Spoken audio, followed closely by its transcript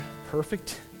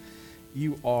perfect,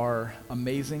 you are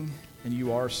amazing, and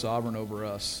you are sovereign over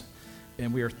us.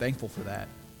 And we are thankful for that.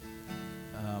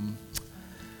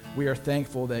 We are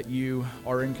thankful that you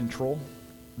are in control,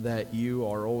 that you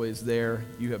are always there.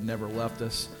 You have never left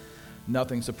us.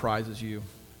 Nothing surprises you.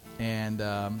 And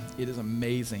it is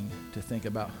amazing to think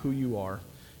about who you are.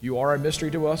 You are a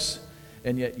mystery to us,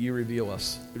 and yet you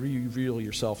reveal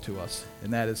yourself to us.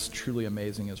 And that is truly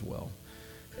amazing as well.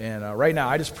 And right now,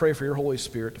 I just pray for your Holy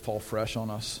Spirit to fall fresh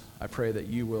on us. I pray that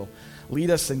you will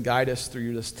lead us and guide us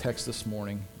through this text this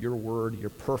morning, your word, your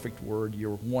perfect word,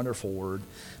 your wonderful word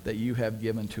that you have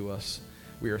given to us.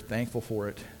 We are thankful for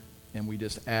it, and we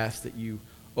just ask that you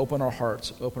open our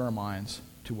hearts, open our minds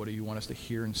to what you want us to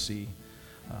hear and see.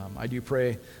 I do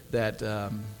pray that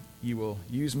you will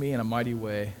use me in a mighty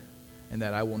way, and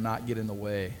that I will not get in the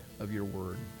way of your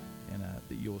word, and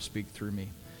that you will speak through me.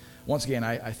 Once again,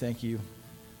 I thank you.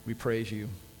 We praise you,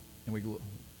 and we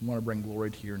want to bring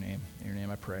glory to your name. In your name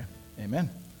I pray. Amen.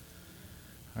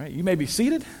 All right, you may be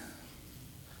seated.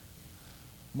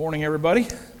 Morning, everybody.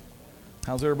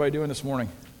 How's everybody doing this morning?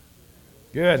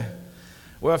 Good.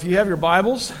 Well, if you have your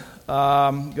Bibles,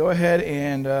 go ahead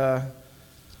and,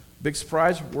 big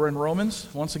surprise, we're in Romans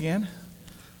once again.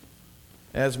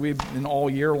 As we've been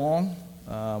all year long,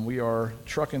 we are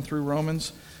trucking through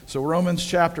Romans. So Romans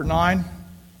chapter 9,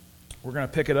 we're going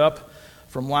to pick it up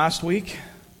from last week.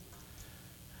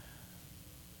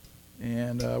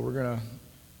 And we're going to,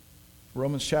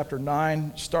 Romans chapter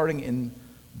 9, starting in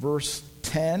verse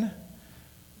 10,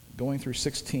 going through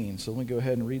 16. So let me go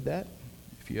ahead and read that.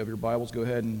 If you have your Bibles, go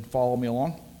ahead and follow me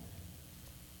along.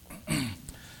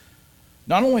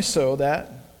 Not only so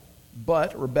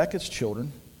but Rebekah's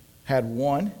children had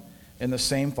one and the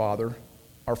same father,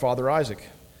 our father Isaac.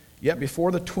 Yet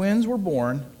before the twins were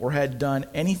born or had done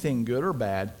anything good or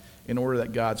bad, in order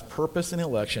that God's purpose and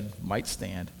election might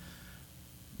stand,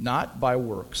 not by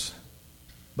works,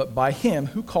 but by him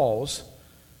who calls,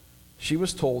 she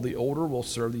was told the older will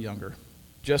serve the younger.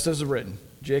 Just as is written,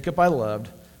 Jacob I loved,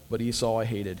 but Esau I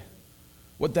hated.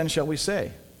 What then shall we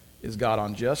say? Is God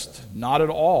unjust? Not at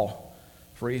all.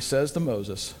 For he says to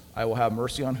Moses, I will have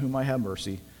mercy on whom I have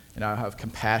mercy, and I will have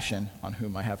compassion on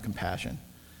whom I have compassion.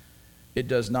 It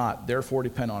does not, therefore,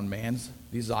 depend on man's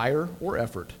desire or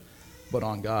effort, but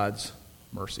on God's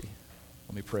mercy.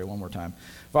 Let me pray one more time.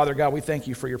 Father God, we thank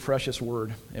you for your precious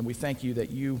word, and we thank you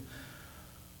that you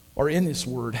are in this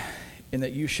word and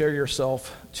that you share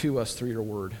yourself to us through your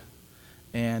word.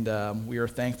 And we are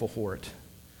thankful for it.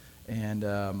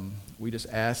 And we just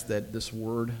ask that this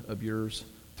word of yours,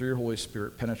 through your Holy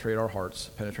Spirit, penetrate our hearts,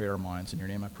 penetrate our minds. In your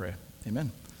name I pray.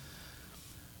 Amen.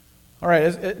 All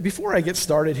right, before I get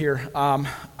started here,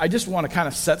 I just want to kind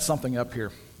of set something up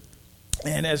here.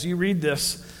 And as you read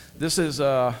this, this is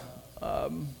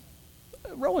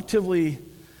relatively,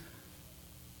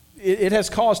 it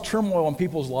has caused turmoil in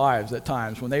people's lives at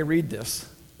times when they read this.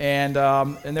 And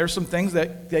there's some things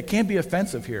that can be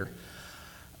offensive here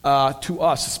to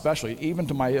us especially, even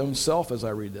to my own self as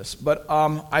I read this. But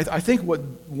I think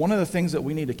one of the things that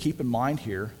we need to keep in mind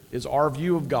here is our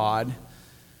view of God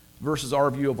versus our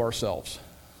view of ourselves.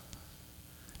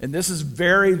 And this is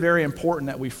very, very important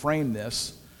that we frame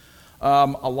this. A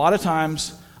lot of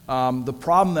times, the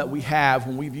problem that we have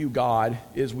when we view God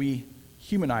is we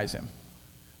humanize him.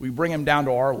 We bring him down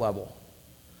to our level.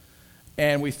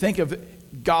 And we think of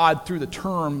God through the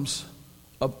terms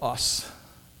of us.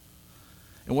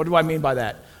 And what do I mean by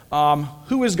that?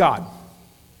 Who is God?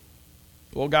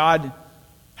 Well, God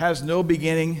has no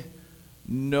beginning,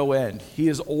 no end. He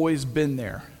has always been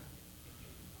there.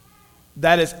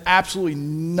 That is absolutely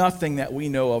nothing that we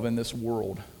know of in this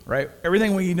world, right?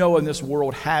 Everything we know in this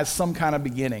world has some kind of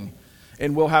beginning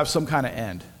and will have some kind of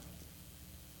end.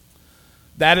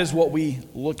 That is what we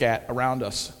look at around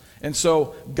us. And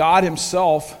so God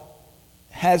himself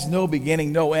has no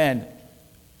beginning, no end.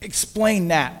 Explain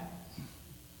that.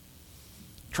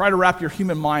 Try to wrap your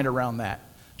human mind around that.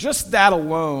 Just that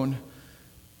alone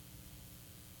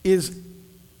is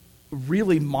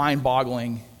really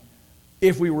mind-boggling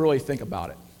if we really think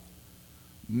about it.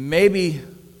 Maybe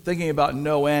thinking about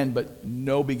no end but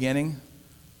no beginning.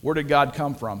 Where did God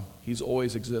come from? He's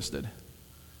always existed.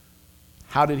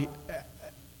 How did he?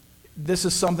 This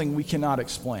is something we cannot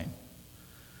explain.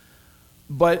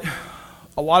 But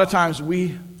a lot of times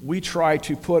we try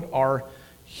to put our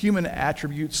human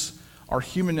attributes, our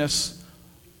humanness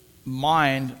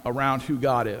mind around who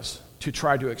God is to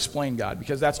try to explain God,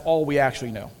 because that's all we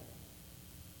actually know.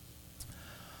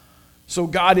 So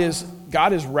God is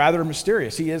rather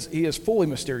mysterious. He is fully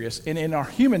mysterious. And in our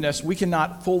humanness, we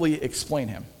cannot fully explain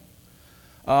him.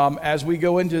 As we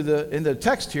go into the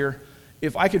text here,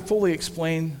 if I could fully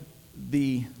explain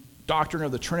the doctrine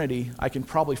of the Trinity, I can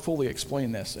probably fully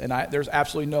explain this. And there's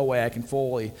absolutely no way I can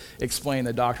fully explain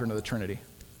the doctrine of the Trinity.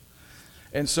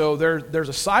 And so there's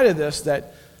a side of this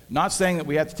that, not saying that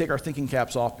we have to take our thinking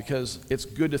caps off, because it's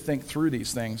good to think through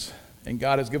these things, and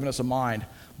God has given us a mind.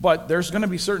 But there's going to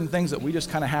be certain things that we just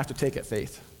kind of have to take at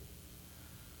faith.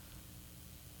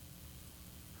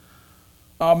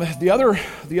 The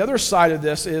other side of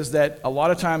this is that a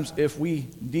lot of times if we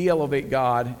de-elevate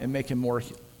God and make him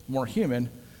more human,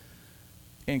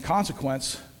 in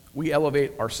consequence, we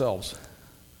elevate ourselves.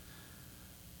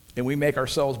 And we make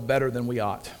ourselves better than we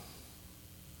ought.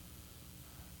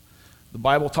 The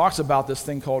Bible talks about this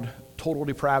thing called total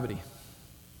depravity.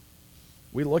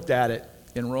 We looked at it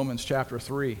in Romans chapter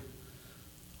 3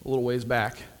 a little ways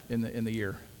back in the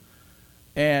year.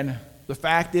 And the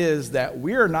fact is that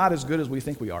we are not as good as we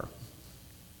think we are.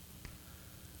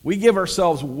 We give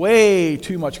ourselves way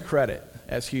too much credit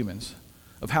as humans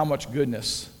of how much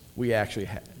goodness we actually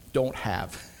don't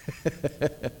have.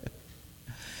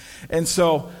 And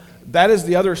so that is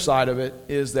the other side of it,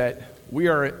 is that we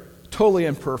are totally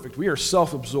imperfect. We are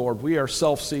self-absorbed. We are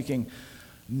self-seeking.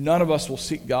 None of us will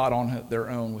seek God on their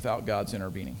own without God's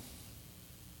intervening.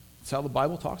 That's how the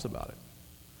Bible talks about it.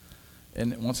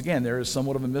 And once again, there is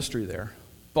somewhat of a mystery there.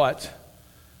 But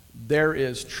there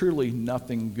is truly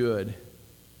nothing good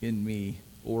in me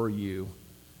or you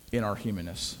in our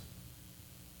humanness.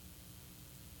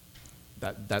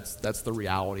 That's the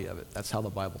reality of it. That's how the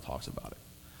Bible talks about it.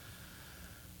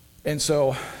 And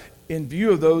so, in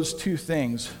view of those two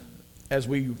things, as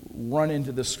we run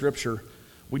into this scripture,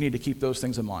 we need to keep those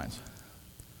things in mind.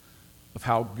 Of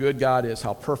how good God is,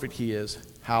 how perfect he is,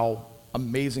 how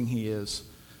amazing he is,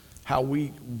 how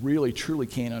we really, truly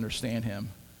can't understand him,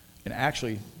 and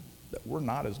actually that we're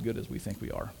not as good as we think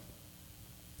we are.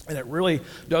 And it really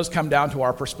does come down to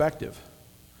our perspective.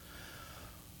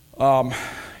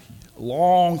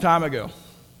 Long time ago,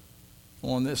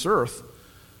 on this earth,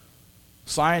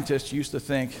 scientists used to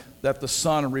think that the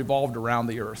sun revolved around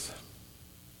the earth.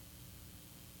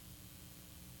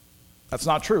 That's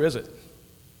not true, is it?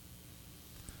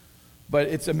 But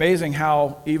it's amazing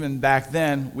how even back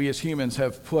then, we as humans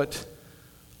have put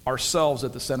ourselves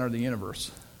at the center of the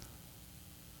universe.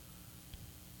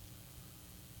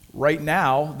 Right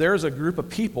now, there's a group of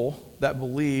people that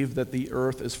believe that the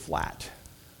earth is flat.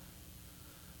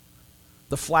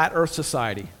 The Flat Earth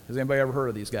Society. Has anybody ever heard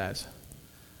of these guys?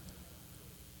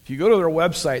 If you go to their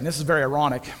website, and this is very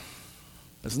ironic,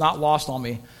 it's not lost on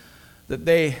me, that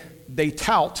they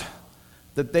tout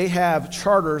that they have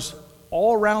charters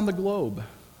all around the globe.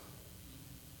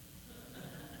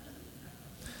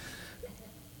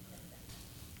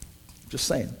 Just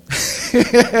saying.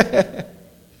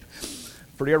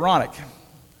 Pretty ironic.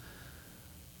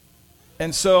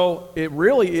 And so it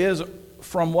really is,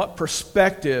 from what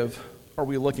perspective are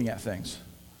we looking at things?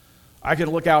 I could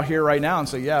look out here right now and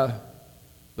say, yeah,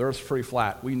 the earth's pretty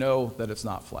flat. We know that it's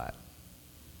not flat.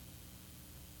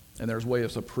 And there's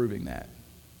ways of proving that.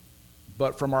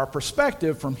 But from our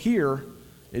perspective, from here,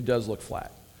 it does look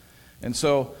flat. And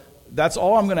so that's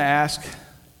all I'm going to ask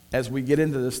as we get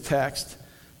into this text,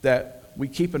 that we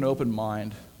keep an open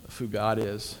mind of who God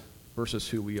is versus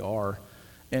who we are,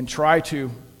 and try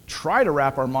to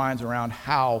wrap our minds around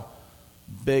how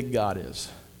big God is,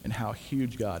 and how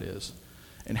huge God is,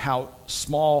 and how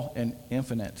small and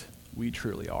infinite we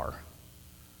truly are.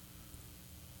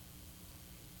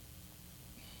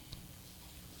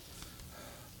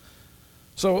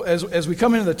 So as we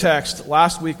come into the text,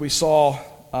 last week we saw,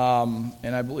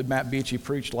 and I believe Matt Beachy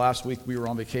preached last week. We were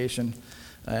on vacation,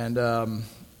 and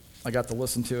I got to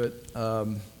listen to it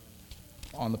on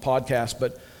the podcast.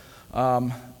 But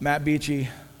Matt Beachy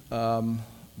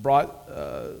brought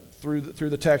through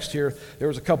the text here, there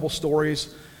was a couple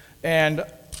stories, and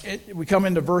we come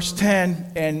into verse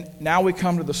 10, and now we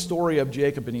come to the story of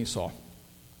Jacob and Esau.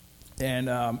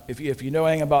 And if you know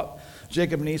anything about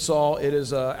Jacob and Esau, it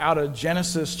is out of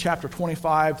Genesis chapter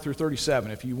 25 through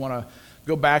 37. If you want to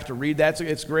go back to read that,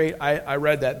 it's great. I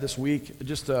read that this week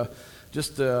just to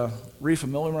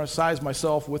refamiliarize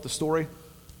myself with the story.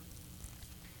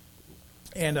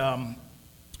 And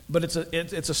but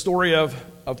it's a story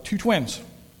of two twins,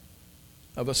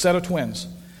 of a set of twins.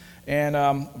 And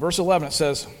verse 11 it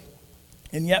says,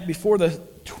 "And yet before the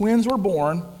twins were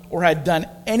born or had done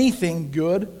anything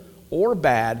good or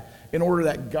bad, in order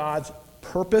that God's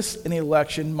purpose and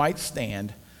election might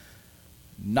stand,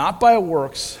 not by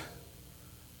works,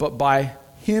 but by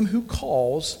him who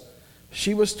calls,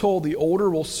 she was told the older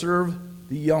will serve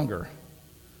the younger.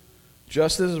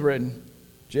 Just as is written,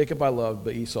 Jacob I loved,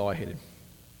 but Esau I hated."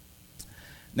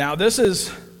 Now this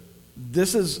is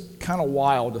this is kind of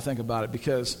wild to think about it,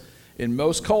 because in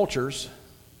most cultures,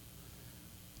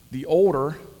 the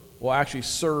older will actually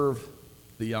serve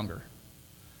the younger.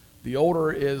 The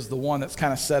older is the one that's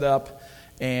kind of set up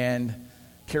and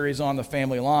carries on the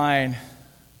family line.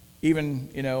 Even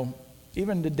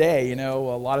today, a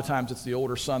lot of times it's the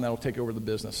older son that'll take over the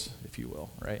business, if you will,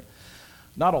 right?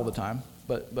 Not all the time,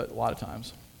 but a lot of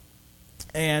times.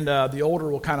 And the older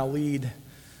will kind of lead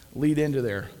into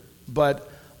there. But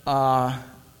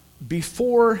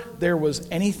before there was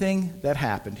anything that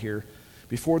happened here,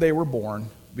 before they were born,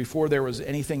 before there was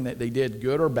anything that they did,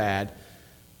 good or bad,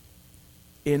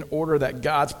 in order that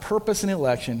God's purpose and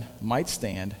election might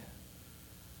stand,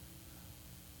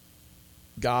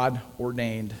 God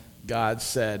ordained, God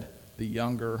said, the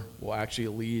younger will actually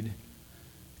lead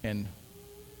and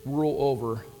rule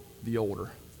over the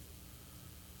older.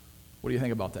 What do you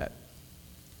think about that?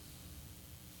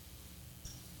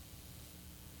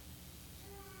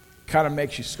 Kind of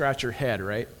makes you scratch your head,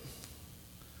 right?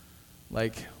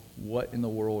 Like, what in the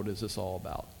world is this all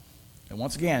about? And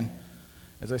once again,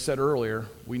 as I said earlier,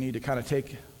 we need to kind of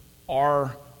take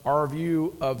our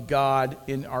view of God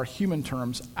in our human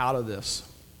terms out of this.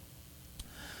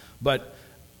 But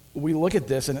we look at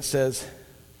this and it says,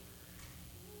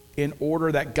 in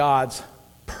order that God's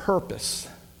purpose,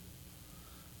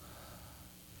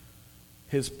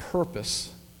 his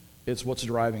purpose is what's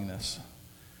driving this.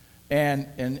 And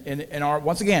in our,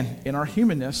 once again, in our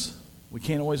humanness, we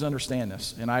can't always understand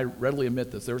this. And I readily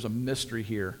admit this. There's a mystery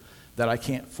here that I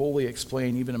can't fully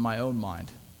explain even in my own mind.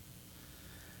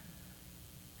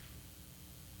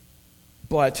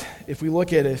 But if we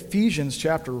look at Ephesians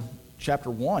chapter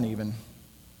 1 even,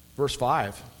 verse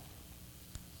 5.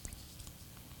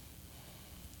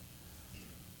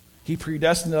 He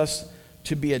predestined us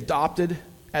to be adopted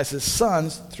as his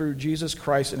sons through Jesus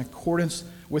Christ in accordance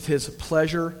with his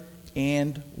pleasure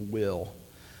and will.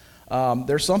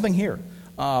 There's something here.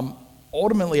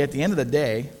 Ultimately, at the end of the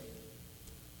day,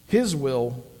 his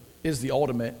will is the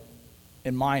ultimate,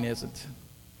 and mine isn't.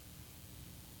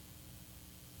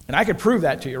 And I could prove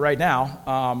that to you right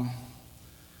now.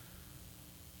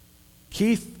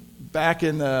 Keith, back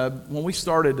in when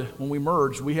we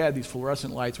merged, we had these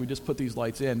fluorescent lights. We just put these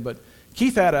lights in. But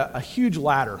Keith had a huge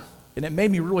ladder, and it made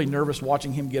me really nervous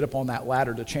watching him get up on that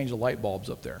ladder to change the light bulbs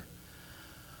up there.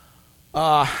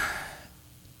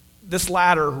 This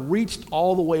ladder reached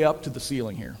all the way up to the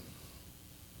ceiling here.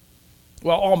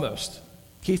 Well, almost.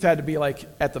 Keith had to be like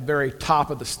at the very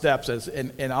top of the steps,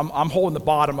 and I'm holding the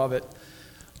bottom of it.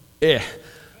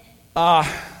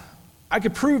 I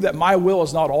could prove that my will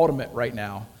is not ultimate right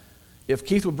now if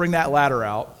Keith would bring that ladder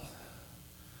out,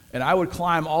 and I would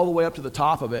climb all the way up to the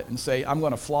top of it and say, I'm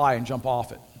going to fly and jump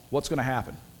off it. What's going to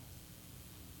happen?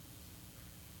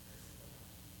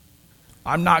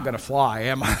 I'm not going to fly,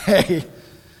 am I?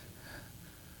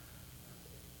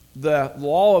 The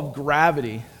law of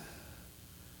gravity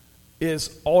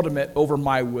is ultimate over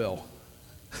my will.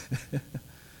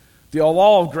 The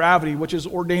law of gravity, which is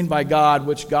ordained by God,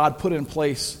 which God put in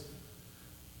place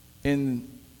in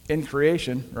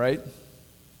creation, right?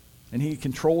 And he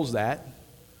controls that.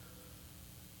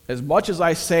 As much as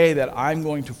I say that I'm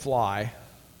going to fly,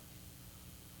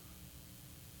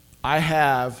 I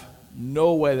have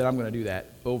no way that I'm going to do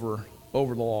that over the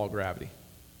law of gravity.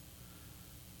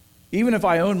 Even if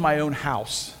I own my own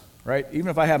house, right? Even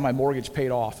if I have my mortgage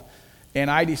paid off,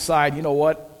 and I decide, you know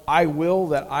what? I will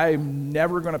that I'm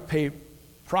never going to pay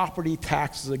property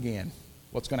taxes again.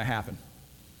 What's going to happen?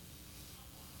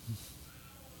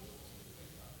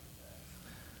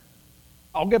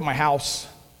 I'll get my house,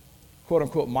 quote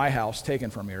unquote, my house taken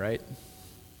from me, right?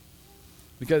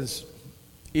 Because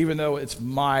even though it's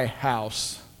my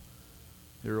house,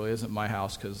 it really isn't my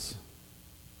house, because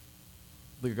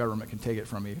the government can take it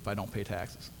from me if I don't pay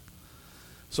taxes.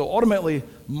 So ultimately,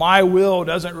 my will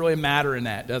doesn't really matter in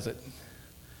that, does it?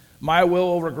 My will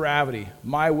over gravity,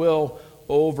 my will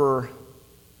over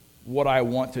what I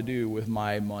want to do with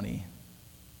my money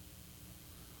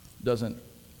doesn't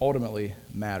ultimately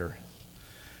matter.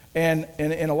 And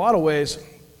in a lot of ways,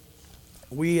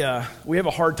 we have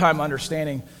a hard time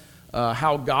understanding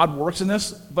how God works in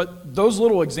this, but those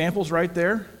little examples right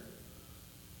there,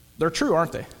 they're true,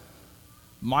 aren't they?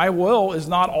 My will is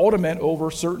not ultimate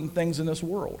over certain things in this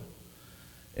world.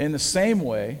 In the same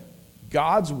way,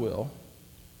 God's will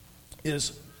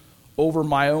is over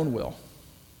my own will.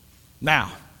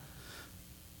 Now,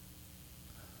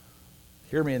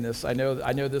 hear me in this. I know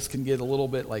this can get a little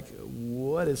bit like,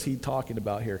 what is he talking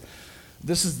about here?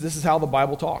 This is how the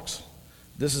Bible talks.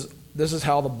 This is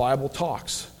how the Bible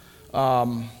talks.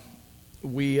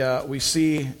 We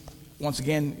see once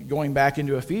again, going back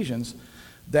into Ephesians,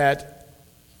 that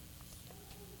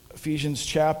Ephesians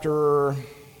chapter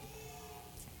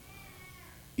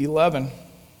 11,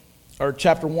 or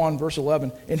chapter 1, verse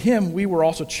 11, in him we were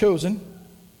also chosen,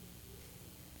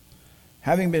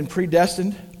 having been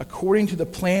predestined according to the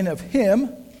plan of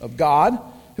him, of God,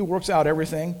 who works out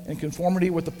everything in conformity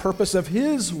with the purpose of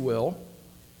his will,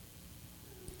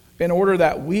 in order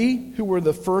that we who were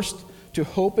the first to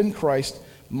hope in Christ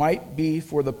might be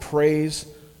for the praise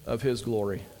of his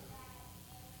glory.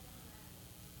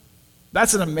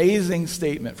 That's an amazing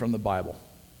statement from the Bible.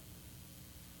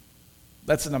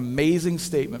 That's an amazing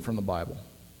statement from the Bible.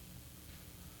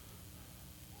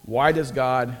 Why does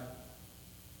God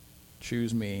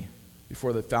choose me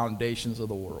before the foundations of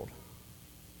the world?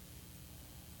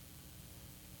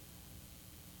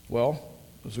 Well,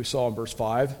 as we saw in verse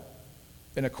 5,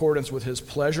 in accordance with his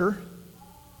pleasure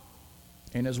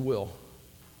and his will.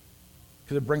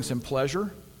 Because it brings him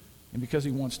pleasure and because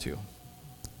he wants to.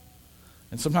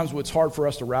 And sometimes it's hard for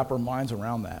us to wrap our minds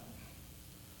around that.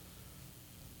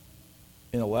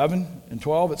 In 11 and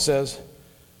 12 it says,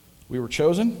 we were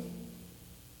chosen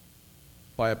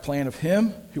by a plan of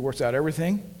him who works out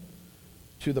everything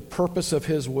to the purpose of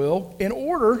his will, in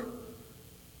order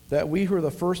that we who are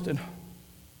the first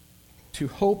to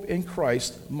hope in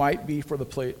Christ might be for the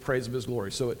praise of his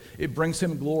glory. So it brings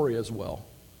him glory as well.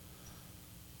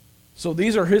 So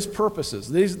these are his purposes.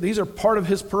 These are part of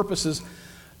his purposes,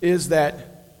 is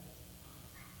that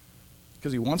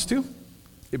because he wants to,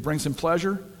 it brings him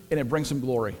pleasure and it brings him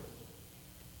glory.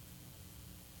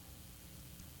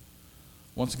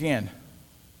 Once again,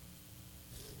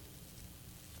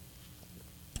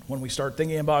 when we start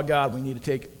thinking about God, we need to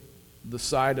take the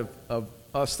side of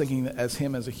us thinking as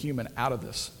him as a human out of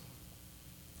this.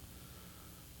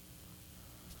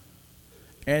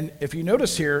 And if you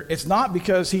notice here, it's not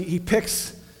because he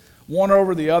picks one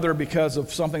over the other because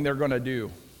of something they're going to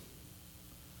do.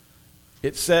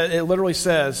 It literally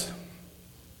says,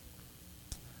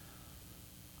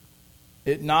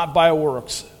 it not by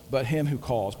works, but him who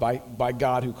calls, by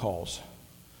God who calls.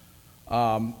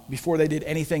 Before they did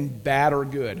anything bad or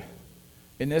good.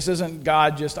 And this isn't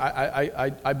God just,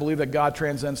 I believe that God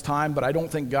transcends time, but I don't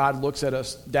think God looks at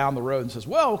us down the road and says,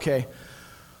 well, okay,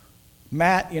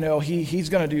 Matt, he's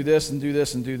going to do this and do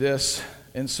this and do this,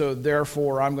 and so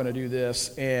therefore I'm going to do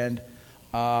this, and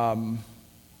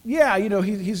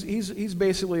he's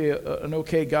basically an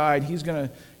okay guy, and he's going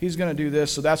to do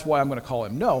this, so that's why I'm going to call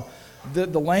him. No,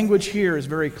 the language here is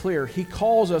very clear. He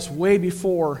calls us way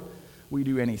before we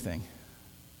do anything.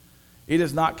 It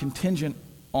is not contingent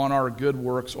on our good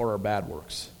works or our bad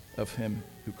works of him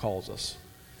who calls us.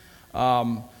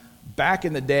 Back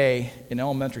in the day in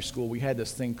elementary school, we had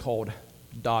this thing called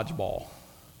dodgeball.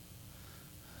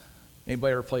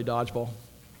 Anybody ever play dodgeball?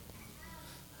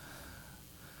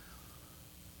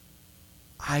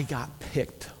 I got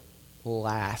picked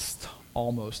last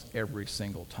almost every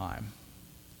single time.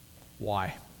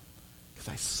 Why? Because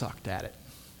I sucked at it.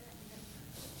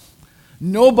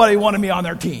 Nobody wanted me on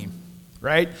their team,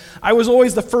 right? I was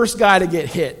always the first guy to get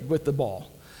hit with the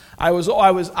ball. I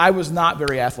was not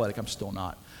very athletic. I'm still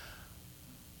not.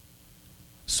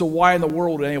 So why in the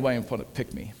world would anybody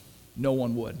pick me? No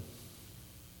one would.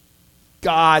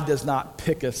 God does not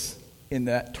pick us in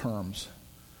that terms.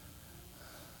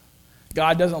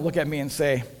 God doesn't look at me and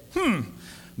say,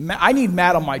 I need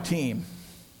Matt on my team.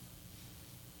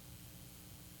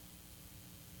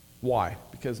 Why?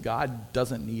 Because God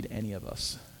doesn't need any of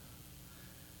us.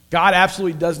 God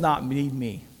absolutely does not need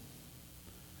me.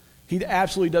 He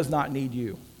absolutely does not need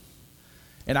you.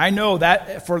 And I know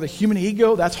that for the human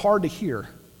ego, that's hard to hear.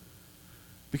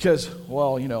 Because,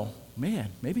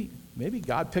 maybe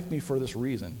God picked me for this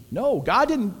reason. No, God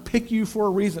didn't pick you for a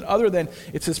reason other than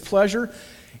it's his pleasure,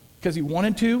 because he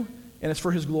wanted to, and it's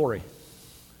for his glory.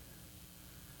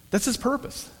 That's his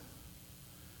purpose.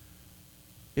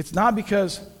 It's not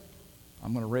because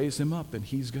I'm going to raise him up and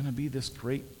he's going to be this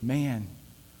great man.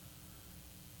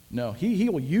 No, he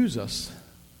will use us,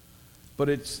 but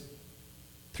it's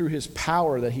through his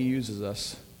power that he uses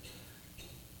us.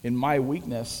 In my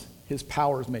weakness, his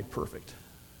power is made perfect.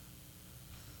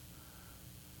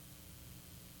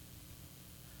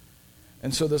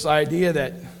 And so this idea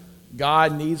that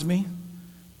God needs me,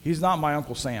 he's not my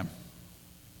Uncle Sam.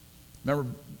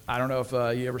 Remember, I don't know if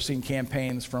you ever seen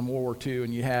campaigns from World War II,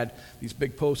 and you had these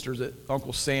big posters at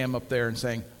Uncle Sam up there and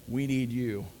saying, "We need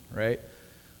you," right?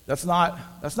 That's not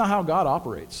how God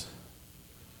operates.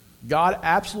 God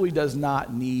absolutely does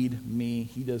not need me.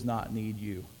 He does not need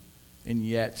you. And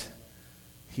yet,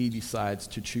 he decides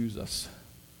to choose us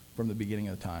from the beginning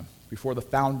of the time. Before the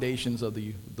foundations of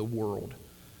the world,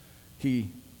 he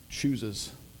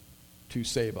chooses to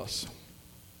save us.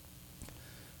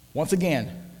 Once again,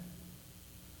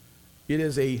 it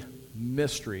is a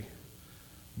mystery,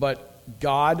 but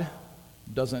God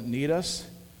doesn't need us.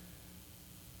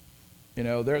 You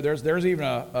know, there's even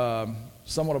a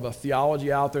somewhat of a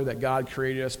theology out there that God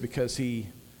created us because he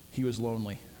was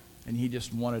lonely, and he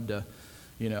just wanted to,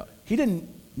 he didn't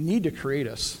need to create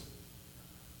us.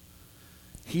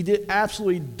 He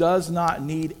absolutely does not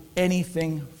need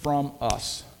anything from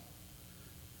us.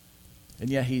 And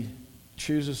yet he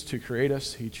chooses to create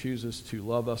us, he chooses to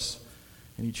love us,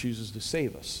 and he chooses to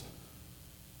save us.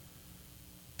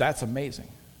 That's amazing.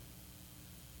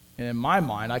 And in my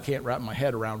mind, I can't wrap my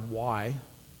head around why,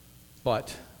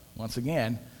 but once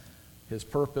again, his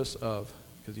purpose of,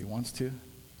 because he wants to,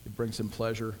 it brings him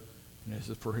pleasure, and this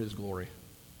is for his glory.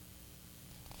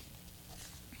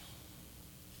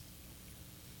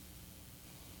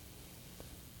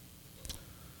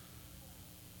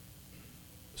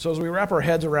 So as we wrap our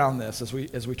heads around this, as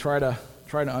we try to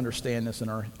understand this in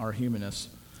our humanness,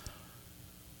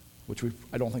 which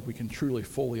I don't think we can truly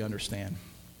fully understand,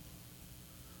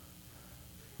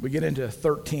 we get into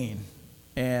 13,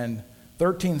 and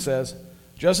 13 says,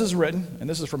 just as written, and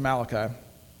this is from Malachi,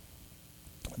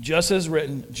 just as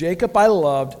written, Jacob I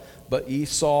loved, but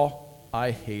Esau I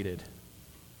hated.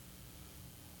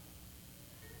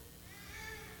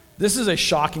 This is a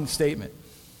shocking statement.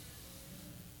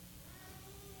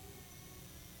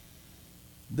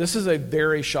 This is a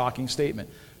very shocking statement.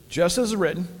 Just as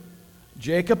written,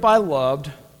 Jacob I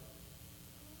loved,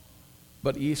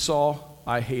 but Esau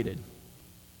I hated.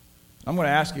 I'm going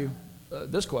to ask you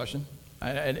this question.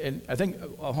 And I think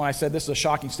when I said this is a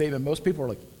shocking statement, most people are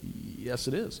like, yes,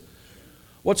 it is.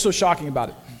 What's so shocking about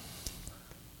it?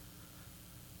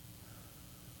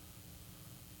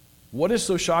 What is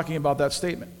so shocking about that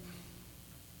statement?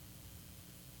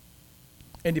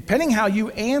 And depending how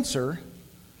you answer,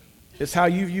 is how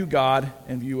you view God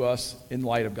and view us in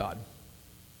light of God.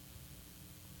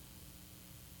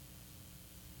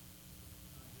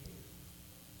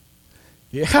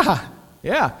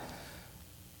 Yeah.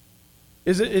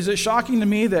 Is it shocking to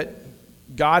me that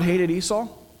God hated Esau?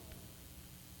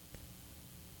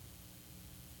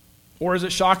 Or is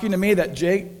it shocking to me that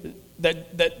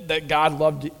that God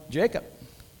loved Jacob?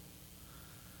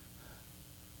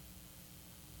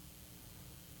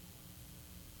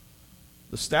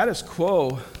 The status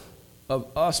quo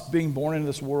of us being born into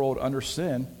this world under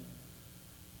sin,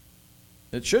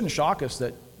 it shouldn't shock us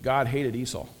that God hated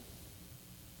Esau.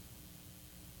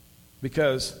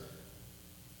 Because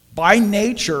by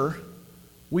nature,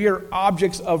 we are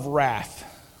objects of wrath.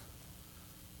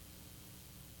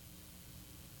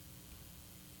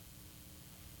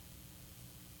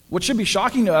 What should be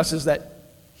shocking to us is that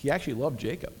he actually loved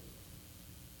Jacob.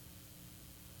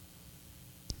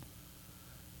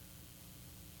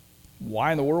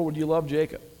 Why in the world would you love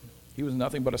Jacob? He was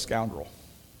nothing but a scoundrel.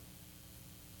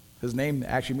 His name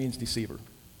actually means deceiver.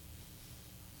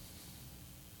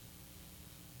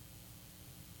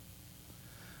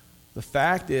 The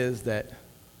fact is that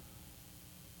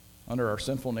under our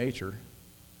sinful nature,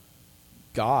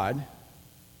 God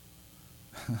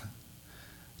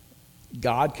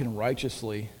can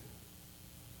righteously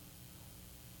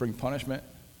bring punishment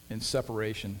and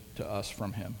separation to us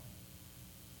from him.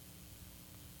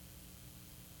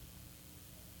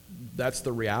 That's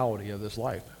the reality of this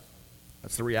life.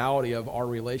 That's the reality of our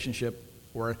relationship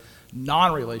or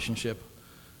non-relationship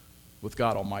with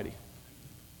God Almighty.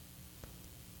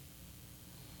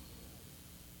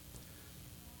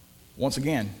 Once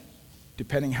again,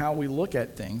 depending how we look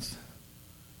at things,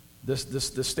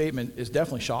 this statement is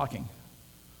definitely shocking.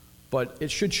 But it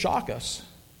should shock us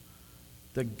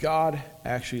that God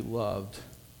actually loved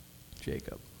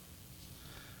Jacob.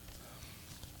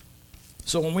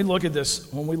 So when we look at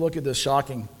this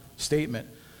shocking statement,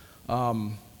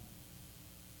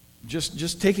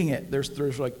 just taking it,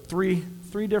 there's like three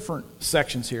different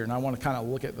sections here, and I want to kind of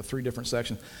look at the three different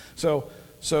sections. So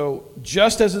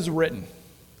just as is written,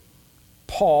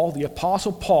 Paul, the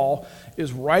Apostle Paul,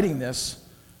 is writing this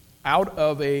out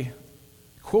of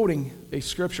quoting a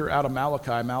scripture out of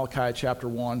Malachi chapter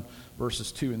 1,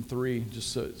 verses 2 and 3,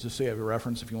 just so you have a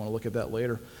reference if you want to look at that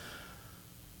later.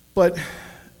 But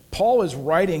Paul is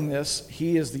writing this.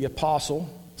 He is the apostle,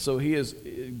 so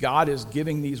God is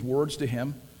giving these words to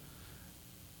him,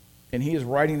 and he is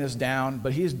writing this down,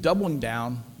 but he is doubling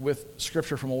down with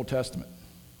scripture from Old Testament.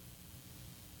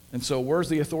 And so where's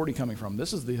the authority coming from?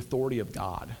 This is the authority of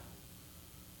God.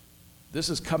 This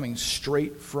is coming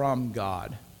straight from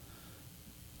God,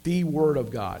 the Word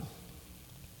of God.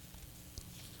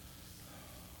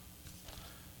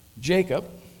 Jacob,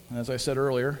 And as I said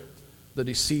earlier, the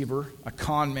deceiver, a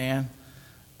con man,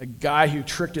 a guy who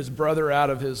tricked his brother out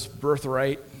of his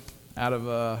birthright, out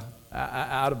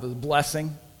of his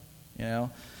blessing. You know,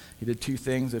 he did two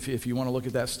things. If you want to look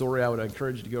at that story, I would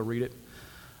encourage you to go read it.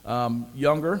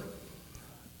 Younger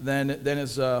than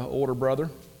his older brother.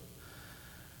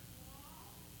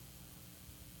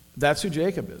 That's who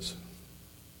Jacob is.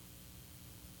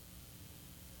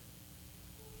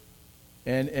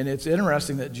 And it's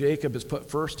interesting that Jacob is put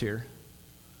first here.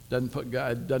 Doesn't put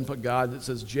God. It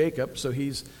says Jacob, so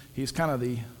he's kind of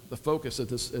the focus at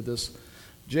this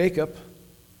Jacob.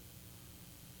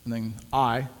 And then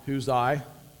I, who's I?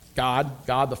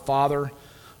 God the Father,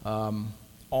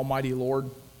 Almighty Lord.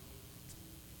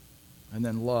 And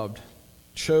then loved,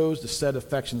 chose to set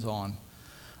affections on.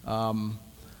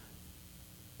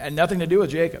 Had nothing to do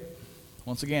with Jacob.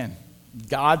 Once again,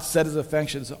 God set his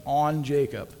affections on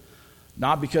Jacob,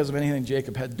 not because of anything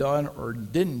Jacob had done or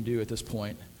didn't do at this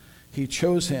point. He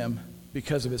chose him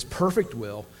because of his perfect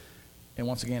will, and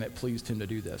once again, it pleased him to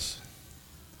do this.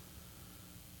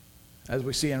 As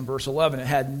we see in verse 11, it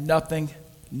had nothing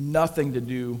to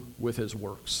do with his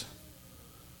works.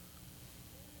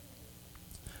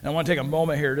 And I want to take a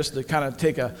moment here just to kind of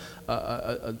take a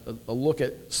look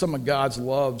at some of God's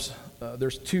loves.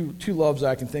 There's two loves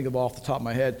I can think of off the top of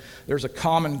my head. There's a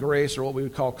common grace, or what we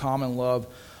would call common love,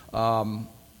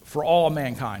 for all of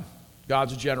mankind.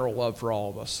 God's general love for all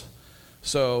of us.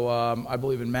 So I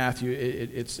believe in Matthew,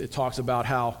 it talks about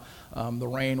how the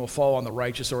rain will fall on the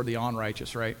righteous or the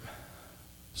unrighteous, right?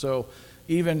 So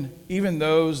even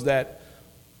those that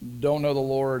don't know the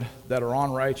Lord, that are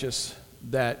unrighteous,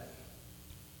 that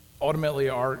ultimately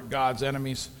are God's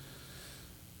enemies,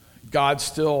 God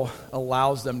still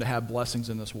allows them to have blessings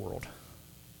in this world.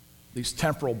 These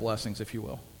temporal blessings, if you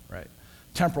will, right?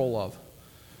 Temporal love.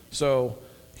 So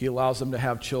he allows them to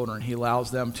have children. He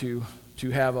allows them to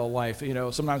have a life. You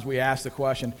know, sometimes we ask the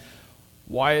question,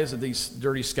 why is it these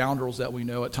dirty scoundrels that we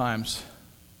know at times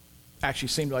actually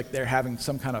seem like they're having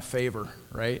some kind of favor,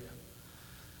 right?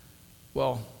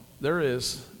 Well, there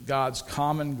is God's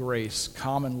common grace,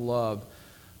 common love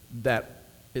that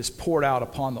is poured out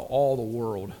upon all the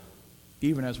world,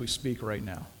 even as we speak right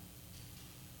now.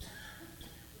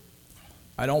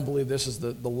 I don't believe this is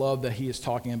the love that he is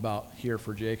talking about here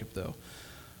for Jacob, though.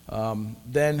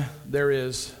 Then there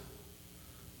is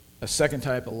a second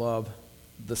type of love,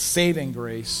 the saving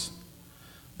grace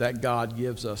that God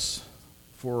gives us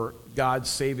for God's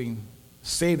saving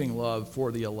love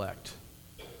for the elect.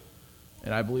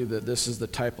 And I believe that this is the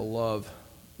type of love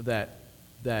that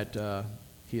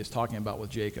he is talking about with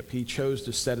Jacob. He chose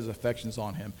to set his affections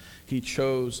on him. He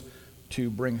chose to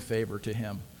bring favor to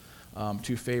him,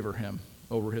 to favor him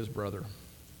over his brother.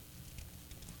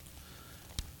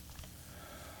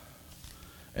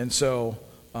 And so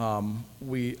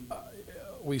we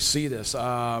see this,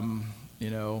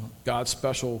 God's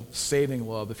special saving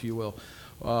love, if you will.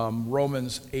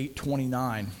 Romans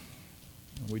 8:29.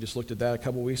 We just looked at that a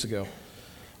couple weeks ago.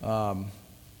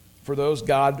 For those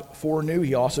God foreknew,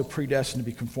 he also predestined to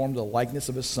be conformed to the likeness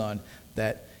of his Son,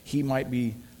 that he might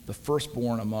be the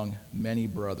firstborn among many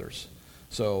brothers.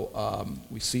 So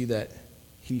we see that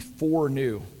he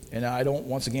foreknew. And I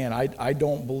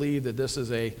don't believe that this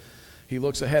is he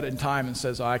looks ahead in time and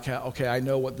says, okay, I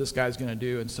know what this guy's going to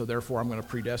do, and so therefore I'm going to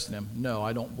predestine him. No,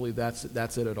 I don't believe that's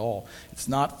it at all. It's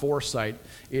not foresight.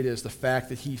 It is the fact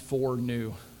that he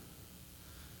foreknew.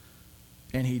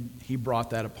 And he brought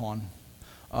that upon.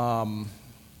 Down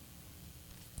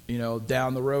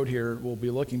the road here we'll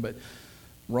be looking, but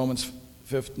Romans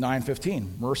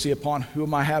 9:15, mercy upon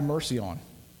whom I have mercy on.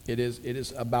 It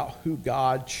is about who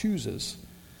God chooses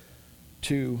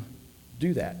to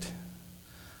do that.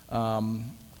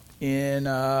 In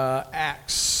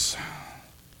Acts,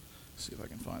 let's see if I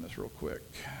can find this real quick.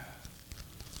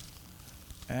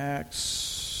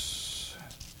 Acts,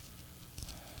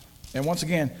 and once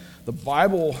again, the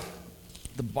Bible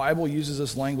uses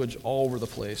this language all over the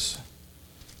place.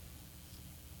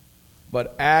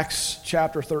 But Acts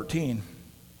chapter 13,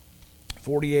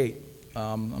 48.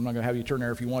 I'm not going to have you turn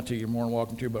there if you want to. You're more than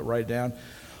welcome to, but write it down.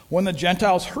 When the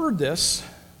Gentiles heard this,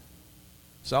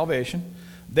 salvation,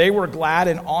 they were glad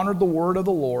and honored the word of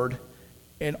the Lord,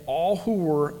 and all who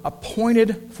were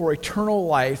appointed for eternal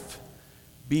life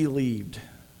believed.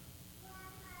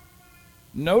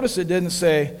 Notice it didn't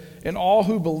say, and all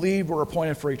who believed were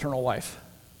appointed for eternal life.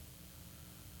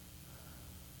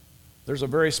 There's a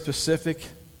very specific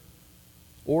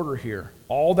order here.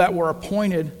 All that were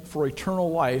appointed for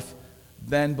eternal life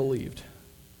then believed.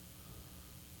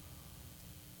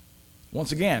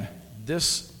 Once again,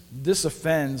 this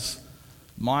offends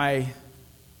my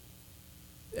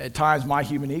at times my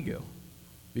human ego,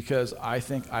 because I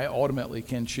think I ultimately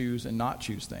can choose and not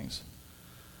choose things.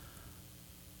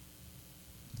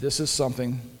 This is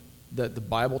something that the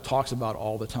Bible talks about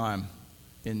all the time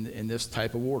in this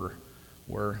type of order,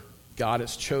 where God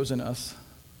has chosen us.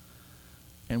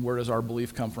 And where does our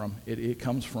belief come from? It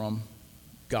comes from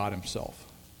God himself.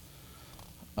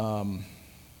 I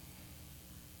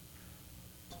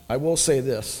will say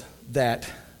this, that,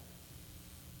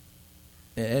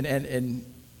 and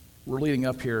we're leading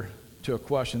up here to a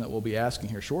question that we'll be asking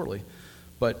here shortly,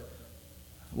 but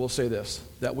we'll say this,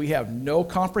 that we have no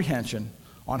comprehension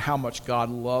on how much God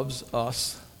loves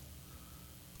us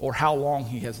or how long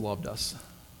he has loved us.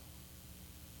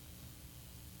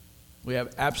 We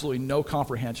have absolutely no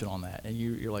comprehension on that. And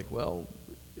you're like, well,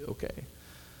 okay.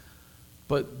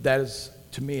 But that is,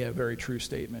 to me, a very true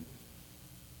statement.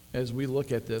 As we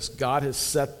look at this, God has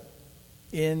set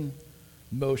in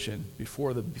motion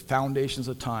before the foundations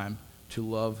of time to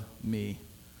love me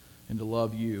and to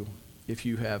love you if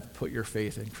you have put your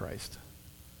faith in Christ.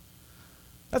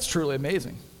 That's truly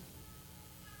amazing.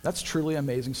 That's truly an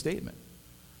amazing statement,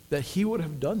 that he would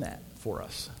have done that for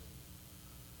us.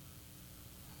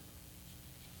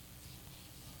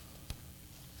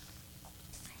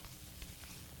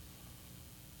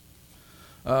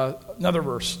 Another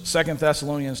verse, 2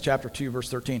 Thessalonians chapter 2, verse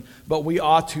 13. But we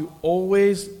ought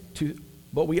always to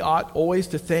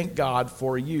thank God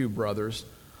for you, brothers,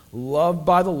 loved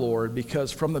by the Lord,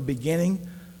 because from the beginning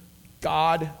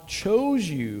God chose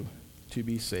you to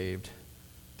be saved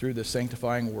through the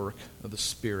sanctifying work of the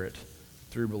Spirit,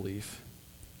 through belief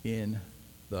in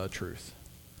the truth.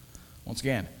 Once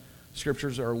again,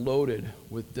 scriptures are loaded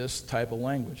with this type of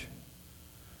language.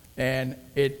 And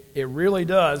it really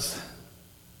does.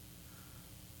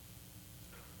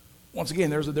 Once again,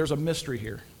 there's a mystery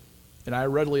here, and I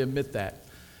readily admit that.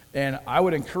 And I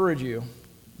would encourage you,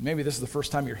 maybe this is the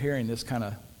first time you're hearing this kind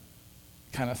of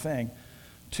thing,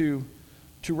 to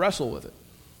wrestle with it,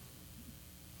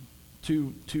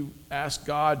 to ask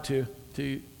God to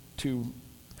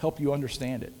help you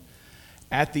understand it.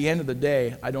 At the end of the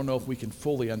day, I don't know if we can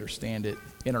fully understand it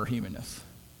in our humanness.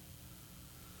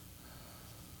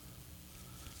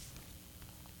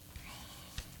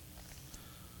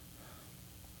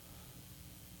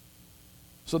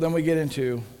 So then we get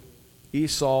into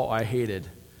Esau I hated.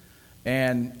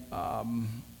 And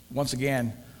once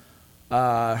again,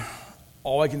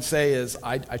 all I can say is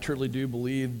I truly do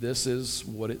believe this is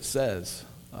what it says.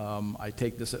 I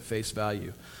take this at face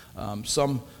value.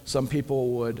 Some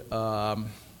people would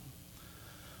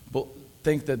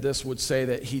think that this would say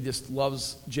that he just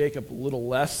loves Jacob a little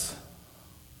less.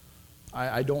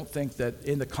 I don't think that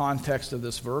in the context of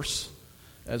this verse,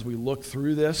 as we look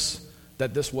through this,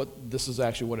 that this is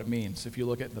actually what it means. If you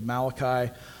look at the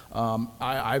Malachi,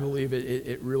 I believe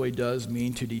it really does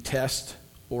mean to detest,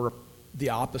 or the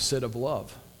opposite of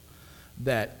love.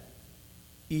 That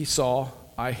Esau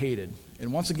I hated.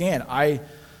 And once again,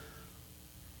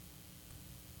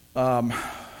 when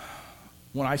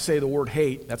I say the word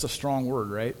hate, that's a strong word,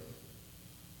 right?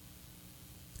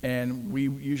 And we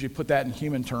usually put that in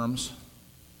human terms,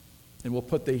 and we'll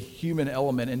put the human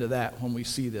element into that when we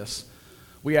see this.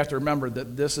 We have to remember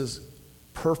that this is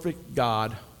perfect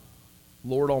God,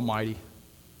 Lord Almighty,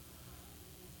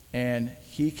 and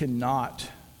he cannot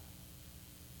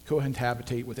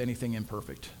cohabitate with anything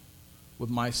imperfect,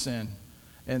 with my sin.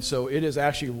 And so it is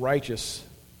actually righteous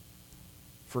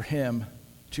for him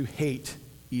to hate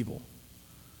evil.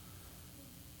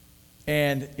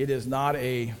 And it is not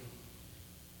a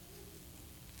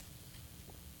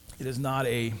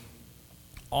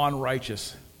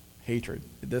unrighteous hatred.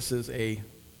 This is a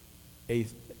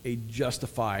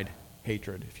justified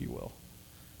hatred, if you will.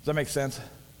 Does that make sense?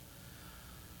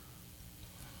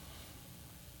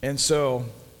 And so,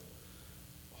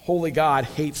 holy God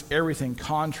hates everything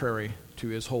contrary to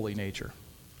his holy nature.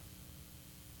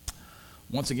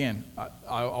 Once again,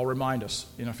 I'll remind us,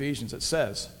 in Ephesians it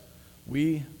says,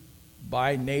 we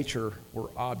by nature were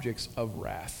objects of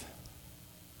wrath.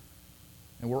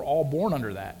 And we're all born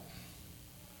under that.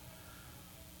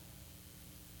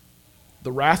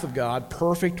 The wrath of God,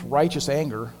 perfect, righteous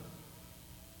anger,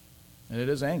 and it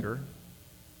is anger,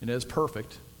 and it is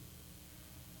perfect,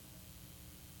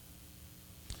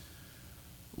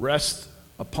 rests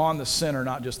upon the sinner,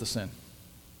 not just the sin.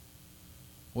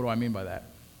 What do I mean by that?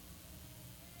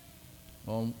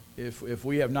 Well, if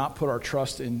we have not put our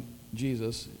trust in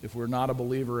Jesus, if we're not a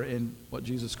believer in what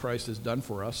Jesus Christ has done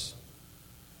for us,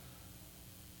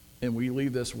 and we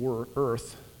leave this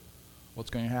earth, what's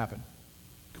going to happen?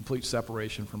 Complete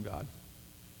separation from God.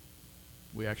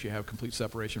 We actually have complete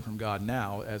separation from God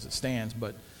now as it stands,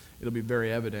 but it'll be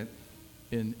very evident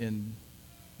in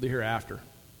the hereafter.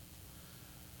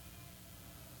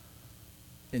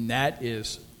 And that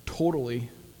is totally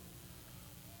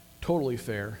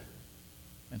fair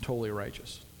and totally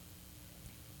righteous.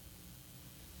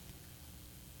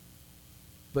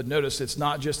 But notice, it's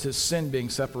not just his sin being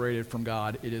separated from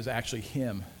God, it is actually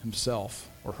himself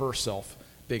or herself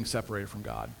being separated from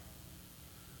God.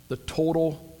 The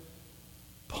total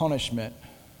punishment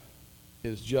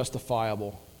is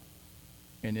justifiable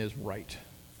and is right.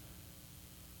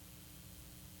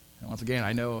 And once again,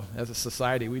 I know as a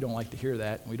society we don't like to hear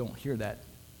that. We don't hear that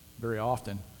very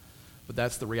often. But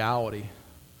that's the reality.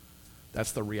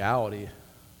 That's the reality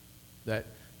that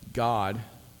God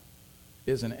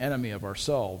is an enemy of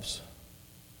ourselves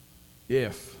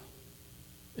and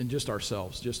just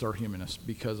ourselves, just our humanness,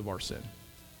 because of our sin.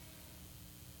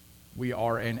 We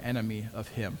are an enemy of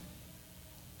him.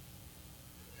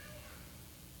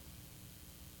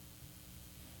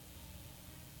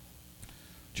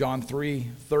 John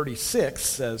 3:36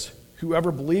 says,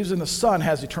 "Whoever believes in the Son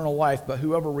has eternal life, but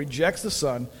whoever rejects the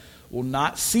Son will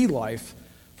not see life,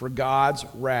 for God's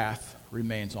wrath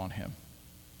remains on him."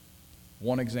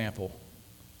 One example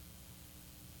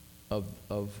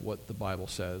of what the Bible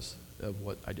says, of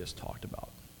what I just talked about.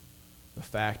 The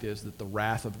fact is that the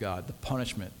wrath of God, the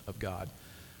punishment of God,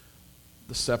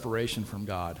 the separation from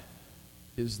God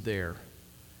is there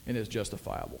and is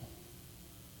justifiable.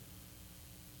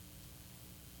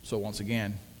 So once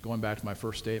again, going back to my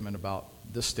first statement about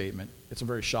this statement, it's a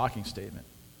very shocking statement.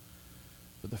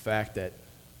 But the fact that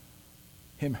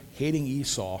him hating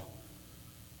Esau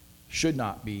should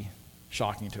not be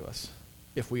shocking to us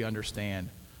if we understand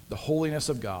the holiness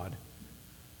of God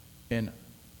and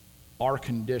our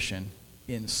condition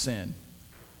in sin.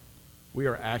 We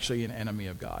are actually an enemy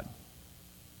of God.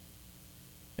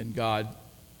 And God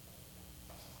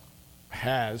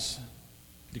has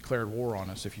declared war on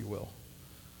us, if you will,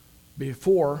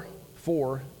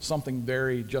 for something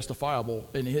very justifiable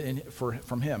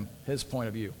from him, his point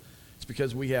of view. It's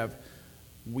because we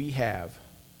have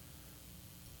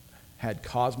had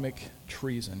cosmic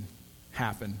treason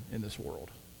happen in this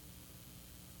world.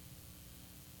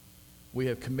 We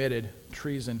have committed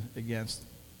treason against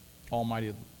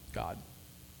Almighty God.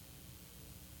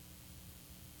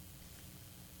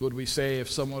 Would we say if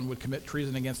someone would commit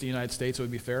treason against the United States, it would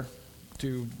be fair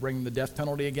to bring the death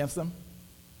penalty against them?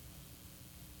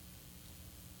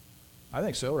 I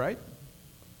think so, right?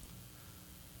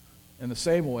 In the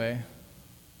same way,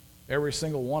 every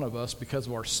single one of us, because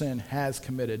of our sin, has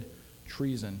committed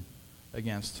treason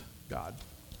against God.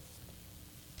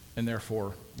 And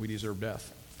therefore, we deserve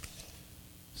death.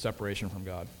 Separation from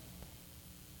God.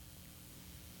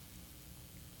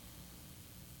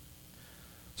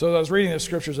 So as I was reading the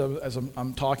scriptures, as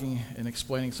I'm talking and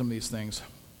explaining some of these things,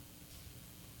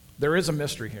 there is a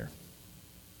mystery here.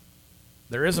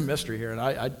 There is a mystery here, and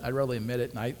I readily admit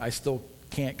it, and I still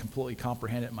can't completely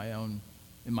comprehend it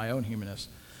in my own humanness.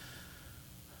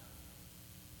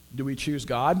 Do we choose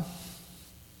God,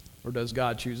 or does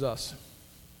God choose us?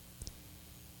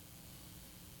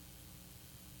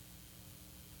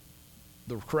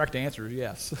 The correct answer is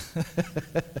yes.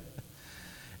 And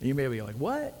you may be like,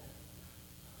 what?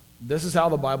 This is how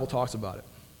the Bible talks about it.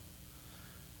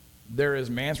 There is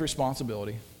man's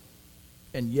responsibility,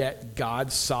 and yet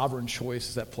God's sovereign choice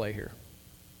is at play here.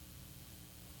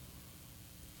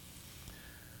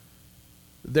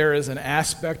 There is an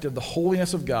aspect of the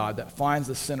holiness of God that finds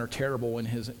the sinner terrible in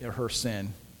his or her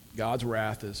sin. God's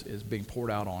wrath is being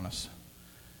poured out on us.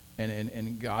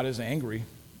 And God is angry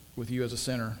with you as a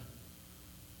sinner.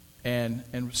 And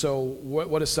so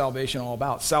what is salvation all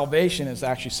about? Salvation is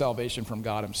actually salvation from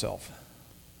God himself.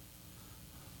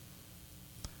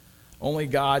 Only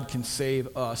God can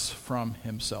save us from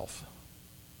himself.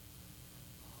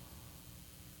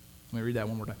 Let me read that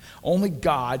one more time. Only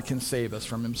God can save us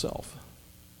from himself.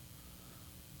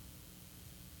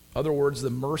 In other words, the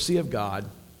mercy of God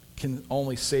can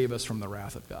only save us from the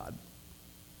wrath of God.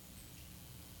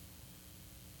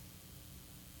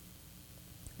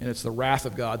 And it's the wrath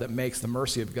of God that makes the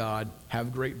mercy of God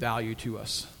have great value to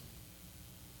us.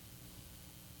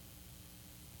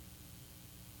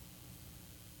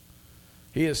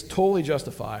 He is totally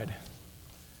justified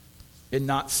in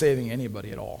not saving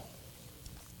anybody at all.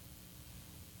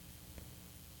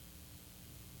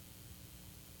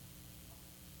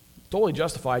 Totally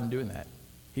justified in doing that.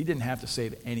 He didn't have to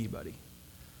save anybody.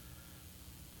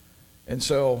 And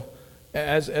so,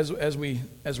 as we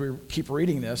keep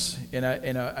reading this, and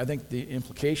I think the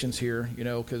implications here,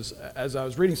 because as I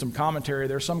was reading some commentary,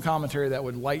 there's some commentary that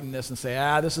would lighten this and say,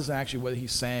 this isn't actually what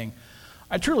he's saying.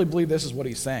 I truly believe this is what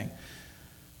he's saying.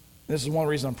 This is one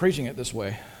reason I'm preaching it this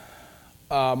way.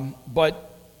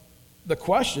 But the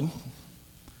question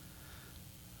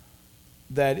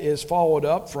that is followed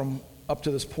up from up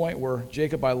to this point where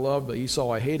Jacob I loved, but Esau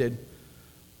I hated,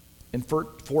 in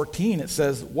 14 it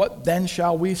says, what then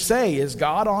shall we say? Is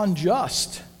God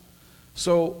unjust?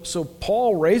 So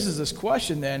Paul raises this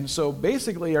question then. So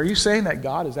basically, are you saying that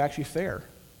God is actually fair?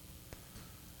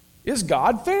 Is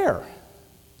God fair?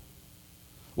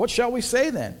 What shall we say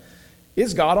then?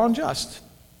 Is God unjust?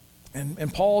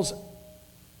 And Paul's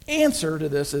answer to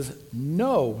this is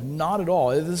no, not at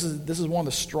all. This is one of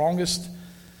the strongest,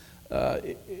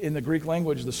 in the Greek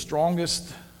language, the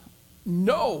strongest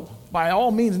no. By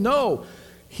all means, no.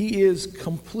 He is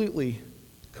completely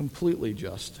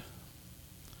just.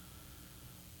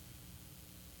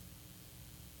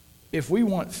 If we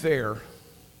want fair,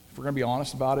 if we're going to be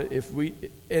honest about it, if we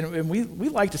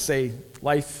like to say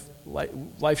life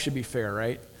should be fair,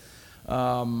 right?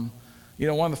 One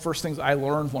of the first things I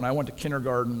learned when I went to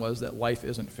kindergarten was that life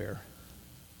isn't fair.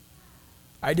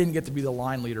 I didn't get to be the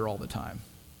line leader all the time.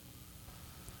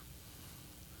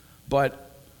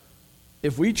 But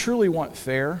if we truly want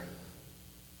fair,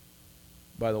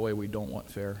 by the way, we don't want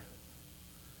fair.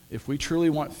 If we truly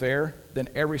want fair, then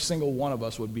every single one of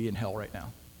us would be in hell right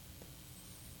now.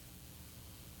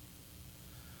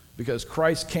 Because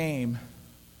Christ came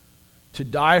to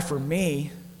die for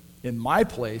me in my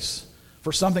place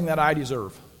for something that I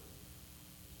deserve.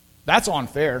 That's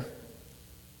unfair.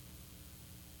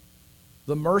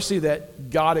 The mercy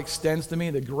that God extends to me,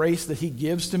 the grace that He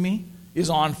gives to me, is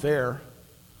unfair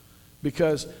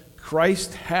because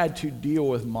Christ had to deal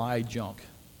with my junk.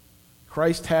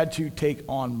 Christ had to take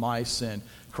on my sin.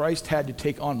 Christ had to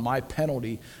take on my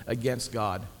penalty against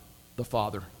God, the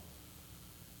Father,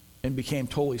 and became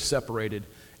totally separated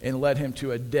and led Him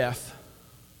to a death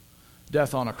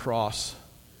on a cross.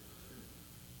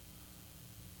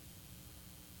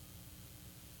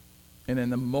 And in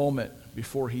the moment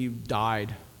before He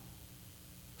died,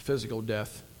 physical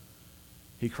death,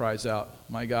 He cries out,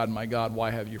 my God,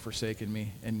 why have you forsaken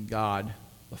me? And God,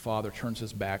 the Father, turns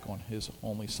His back on His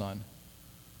only Son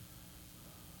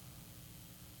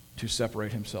to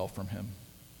separate Himself from Him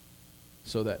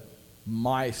so that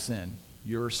my sin,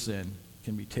 your sin,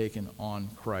 can be taken on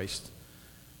Christ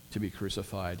to be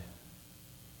crucified.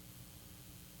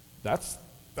 That's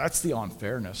the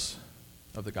unfairness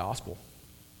of the gospel.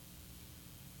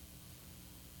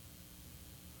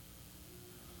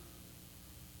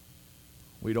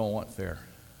 We don't want fair.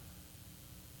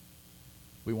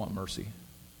 We want mercy.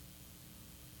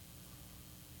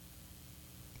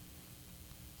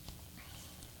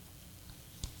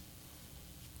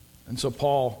 And so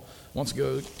Paul once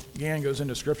again goes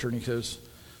into Scripture and he says,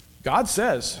 God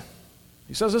says,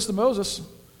 He says this to Moses,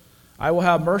 I will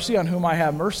have mercy on whom I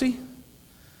have mercy,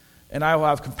 and I will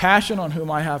have compassion on whom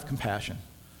I have compassion.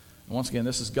 And once again,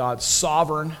 this is God's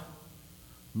sovereign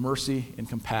mercy and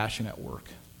compassion at work.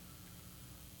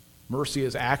 Mercy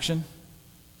is action.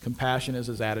 Compassion is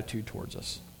His attitude towards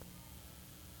us.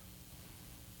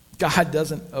 God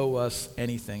doesn't owe us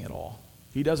anything at all.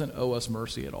 He doesn't owe us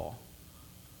mercy at all.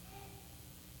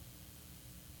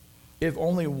 If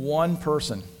only one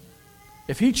person,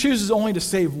 if He chooses only to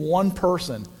save one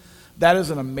person, that is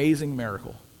an amazing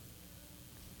miracle.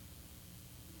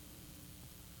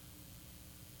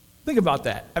 Think about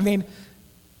that. I mean,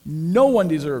 no one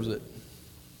deserves it.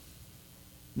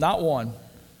 Not one.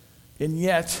 And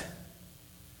yet,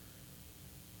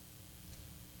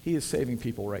 He is saving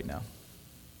people right now.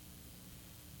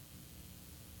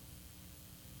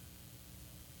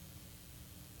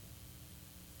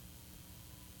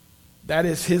 That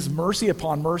is His mercy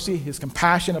upon mercy, His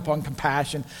compassion upon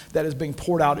compassion that is being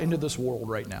poured out into this world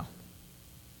right now.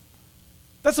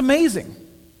 That's amazing.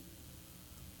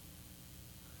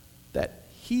 That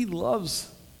He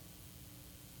loves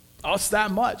us that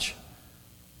much.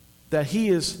 That He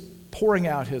is pouring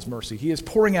out His mercy. He is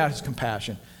pouring out His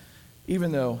compassion,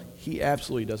 even though He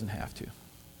absolutely doesn't have to.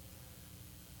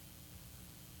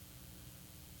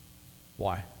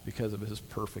 Why? Because of His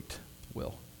perfect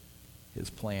will, His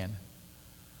plan.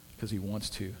 Because He wants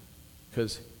to.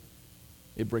 Because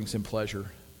it brings Him pleasure.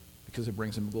 Because it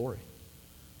brings Him glory.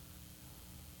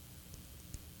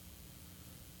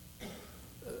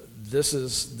 This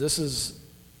is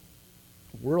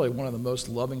really one of the most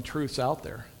loving truths out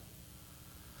there.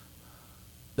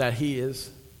 That He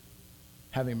is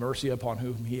having mercy upon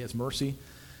whom He has mercy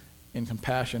and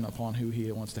compassion upon who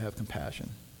He wants to have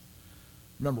compassion.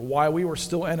 Remember, while we were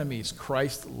still enemies,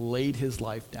 Christ laid His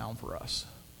life down for us.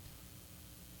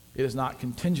 It is not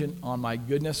contingent on my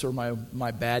goodness or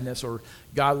my badness or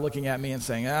God looking at me and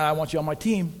saying, I want you on my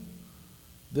team.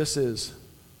 This is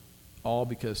all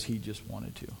because he just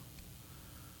wanted to.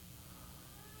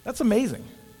 That's amazing.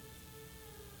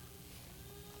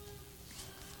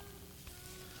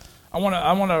 I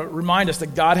want to remind us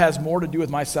that God has more to do with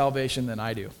my salvation than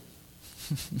I do.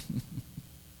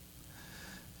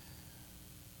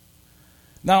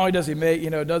 Not only does he make, he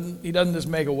doesn't just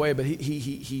make a way, but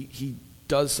he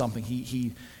does something.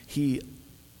 He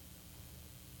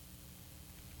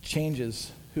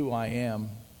changes who I am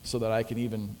so that I can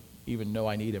even know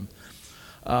I need him.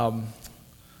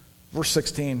 Verse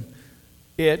 16,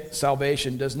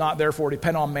 salvation, does not therefore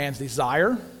depend on man's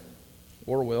desire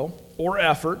or will or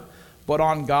effort, but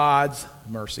on God's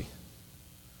mercy.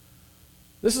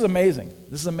 This is amazing.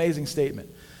 This is an amazing statement.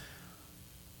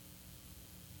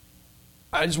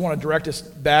 I just want to direct us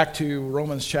back to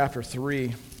Romans chapter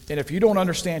 3. And if you don't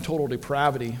understand total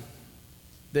depravity,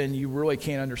 then you really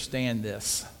can't understand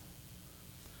this.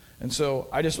 And so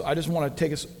I just want to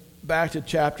take us back to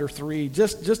chapter 3.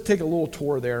 Just take a little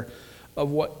tour there of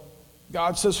what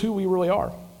God says who we really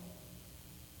are.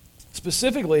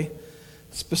 Specifically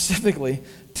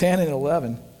 10 and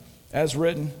 11, as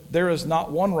written, there is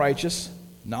not one righteous,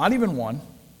 not even one.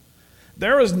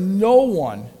 There is no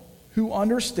one who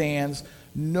understands,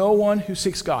 no one who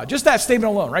seeks God. Just that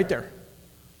statement alone, right there.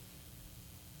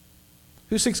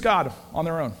 Who seeks God on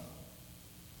their own?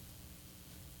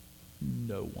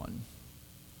 No one.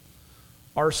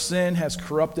 Our sin has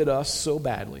corrupted us so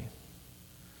badly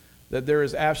that there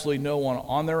is absolutely no one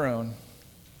on their own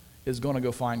is going to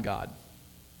go find God.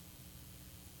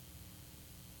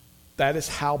 That is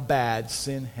how bad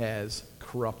sin has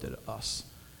corrupted us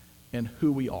and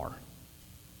who we are.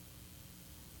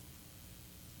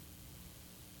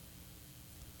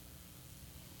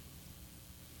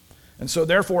 And so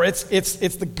therefore, it's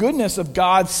the goodness of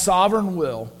God's sovereign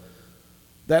will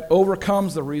that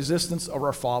overcomes the resistance of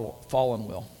our fallen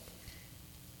will.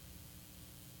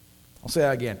 I'll say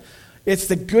that again. It's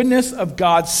the goodness of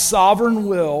God's sovereign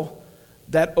will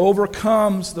that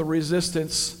overcomes the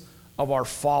resistance of our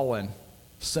fallen,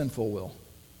 sinful will.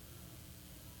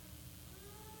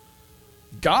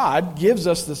 God gives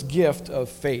us this gift of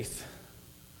faith.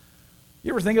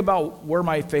 You ever think about where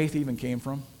my faith even came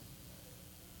from?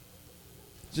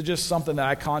 Is it just something that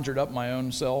I conjured up my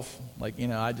own self?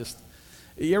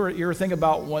 You ever think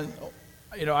about when,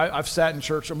 I've sat in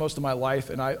church for most of my life,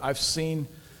 and I've seen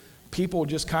people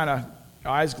just kind of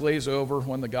eyes glaze over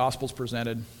when the gospel's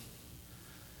presented,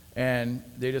 and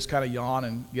they just kind of yawn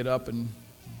and get up and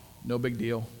no big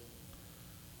deal.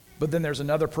 But then there's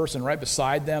another person right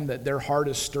beside them that their heart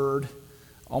is stirred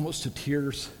almost to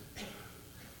tears.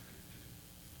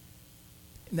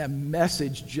 And that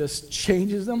message just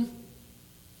changes them.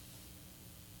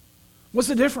 What's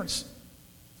the difference?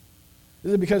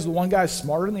 Is it because the one guy's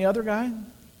smarter than the other guy?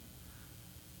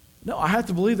 No, I have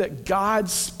to believe that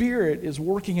God's Spirit is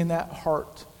working in that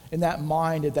heart, in that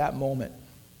mind at that moment.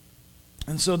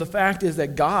 And so the fact is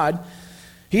that God,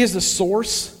 He is the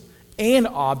source and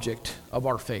object of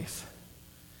our faith.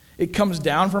 It comes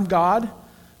down from God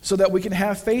so that we can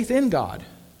have faith in God.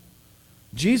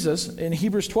 Jesus, in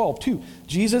Hebrews 12, too,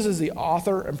 Jesus is the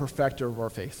author and perfecter of our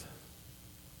faith.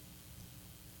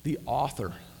 The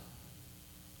author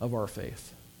of our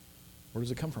faith. Where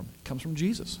does it come from? It comes from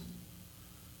Jesus.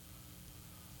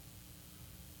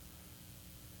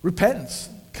 Repentance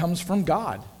comes from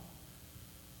God.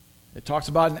 It talks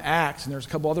about in Acts, and there's a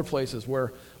couple other places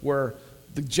where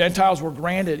the Gentiles were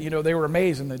granted, they were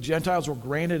amazed, and the Gentiles were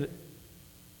granted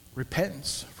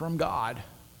repentance from God.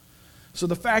 So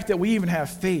the fact that we even have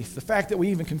faith, the fact that we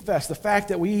even confess, the fact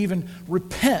that we even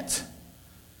repent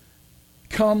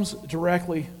comes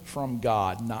directly from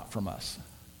God, not from us.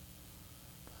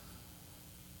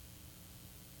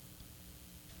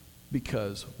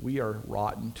 Because we are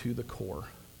rotten to the core.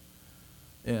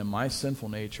 And in my sinful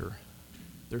nature,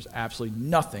 there's absolutely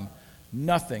nothing,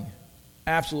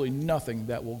 absolutely nothing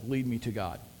that will lead me to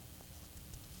God.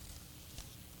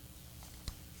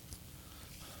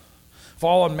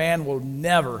 Fallen man will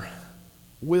never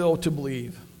will to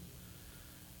believe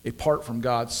apart from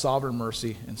God's sovereign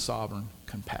mercy and sovereign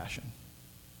compassion.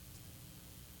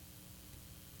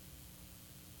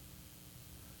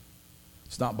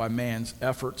 It's not by man's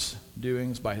efforts,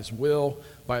 doings, by his will,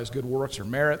 by his good works or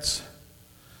merits.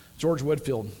 George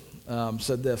Whitefield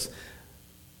said this: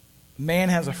 man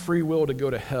has a free will to go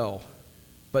to hell,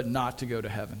 but not to go to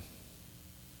heaven.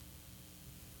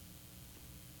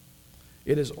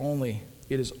 It is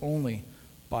only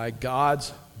by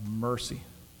God's mercy.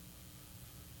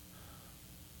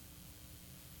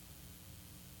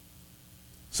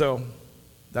 So,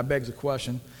 that begs the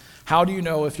question, how do you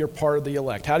know if you're part of the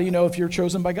elect? How do you know if you're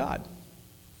chosen by God?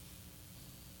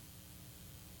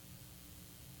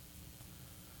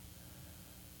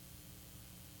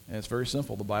 And it's very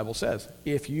simple. The Bible says,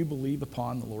 if you believe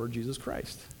upon the Lord Jesus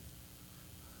Christ.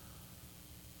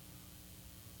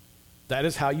 That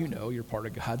is how you know you're part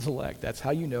of God's elect. That's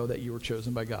how you know that you were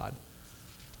chosen by God.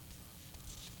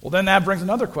 Well, then that brings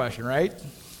another question, right?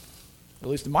 At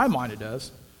least in my mind it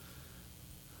does.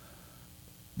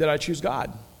 Did I choose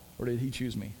God, or did he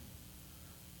choose me?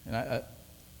 And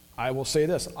I will say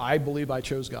this. I believe I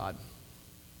chose God.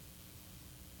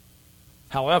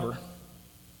 However,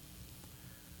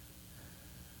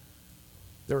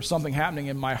 there was something happening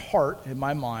in my heart, in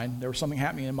my mind. There was something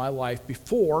happening in my life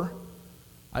before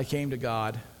I came to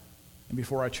God and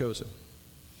before I chose him.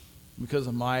 Because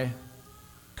of my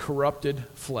corrupted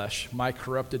flesh, my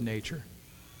corrupted nature.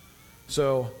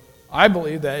 So I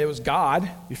believe that it was God,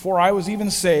 before I was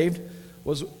even saved,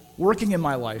 was working in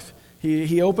my life.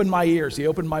 He opened my ears. He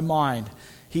opened my mind.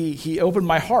 He opened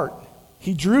my heart.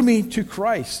 He drew me to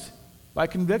Christ by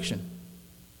conviction.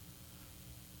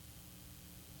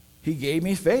 He gave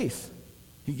me faith.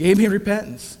 He gave me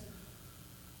repentance.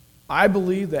 I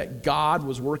believe that God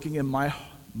was working in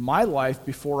my life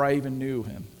before I even knew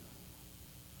him.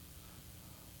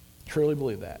 Truly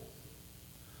believe that.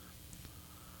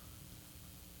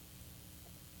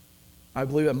 I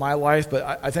believe in my life,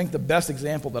 but I think the best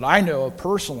example that I know of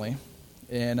personally,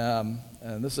 and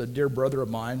this is a dear brother of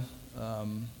mine,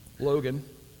 Logan.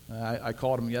 I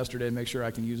called him yesterday to make sure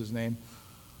I can use his name.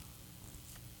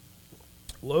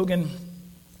 Logan,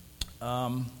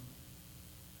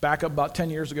 back up about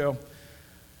 10 years ago,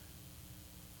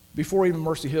 before I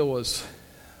was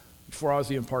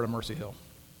even part of Mercy Hill,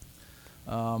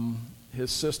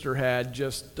 his sister had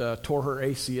just tore her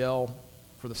ACL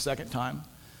for the second time,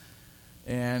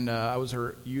 and I was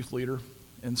her youth leader,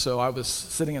 and so I was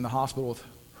sitting in the hospital with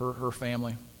her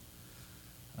family,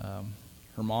 her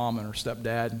mom and her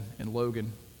stepdad, and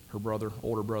Logan, her brother,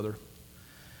 older brother,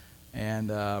 and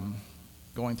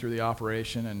going through the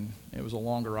operation, and it was a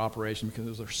longer operation because it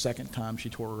was her second time she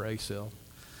tore her ACL.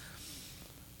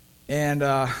 And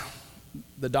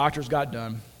the doctors got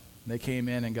done. They came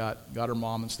in and got her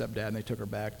mom and stepdad, and they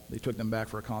took them back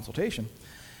for a consultation.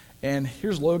 And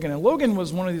here's Logan. And Logan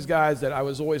was one of these guys that I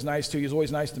was always nice to. He was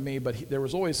always nice to me, but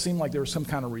seemed like there was some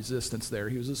kind of resistance there.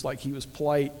 He was just like, he was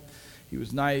polite, he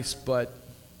was nice, but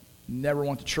never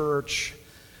went to church.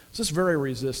 He was just very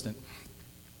resistant.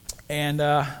 And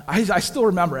I still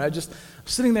remember, I just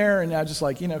sitting there, and I just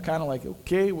like, kind of like,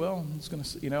 okay, well, I'm just going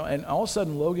to, and all of a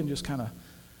sudden Logan just kind of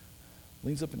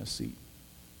leans up in his seat.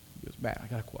 He goes, Matt, I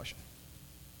got a question.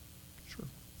 Sure.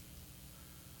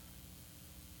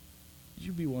 Would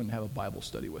you be willing to have a Bible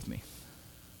study with me?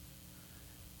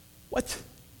 What?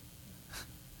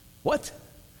 What?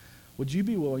 Would you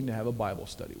be willing to have a Bible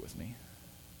study with me?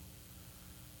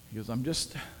 He goes, I've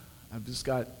just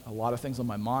got a lot of things on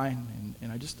my mind,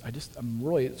 and I'm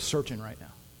really searching right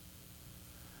now.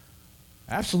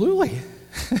 Absolutely.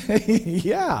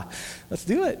 Yeah, let's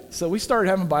do it. So we started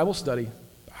having Bible study.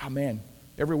 Oh, man,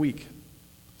 every week.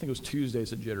 I think it was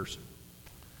Tuesdays at Jitters.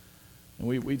 And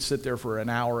we'd sit there for an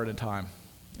hour at a time,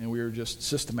 and we were just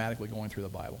systematically going through the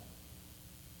Bible.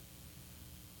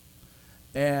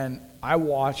 And I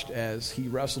watched as he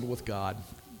wrestled with God,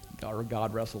 or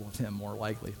God wrestled with him, more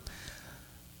likely.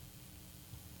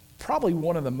 Probably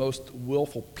one of the most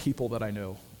willful people that I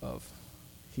know of.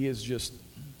 He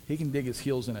can dig his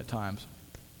heels in at times.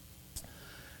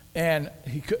 And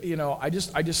he could, I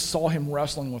just saw him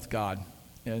wrestling with God,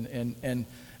 and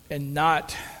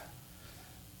not,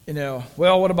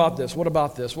 well, what about this? What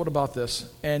about this? What about this?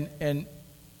 And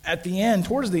at the end,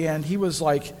 towards the end, he was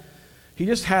like, he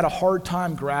just had a hard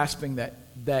time grasping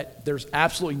that there's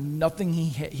absolutely nothing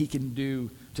he can do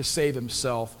to save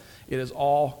himself. It is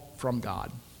all from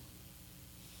God.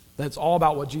 That's all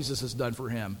about what Jesus has done for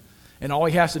him, and all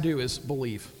he has to do is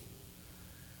believe.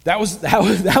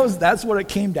 That's what it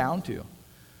came down to.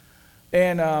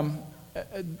 And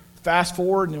fast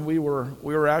forward, and we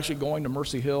were actually going to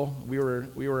Mercy Hill. We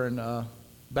were in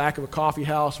back of a coffee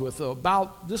house with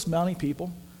about this many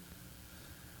people.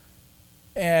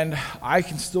 And I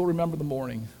can still remember the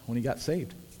morning when he got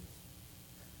saved.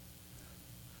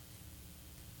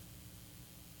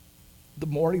 The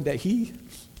morning that he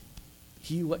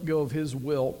let go of his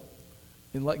will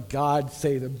and let God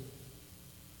save him.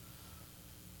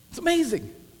 It's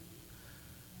amazing.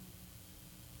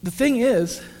 The thing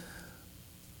is,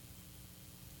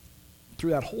 through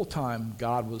that whole time,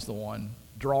 God was the one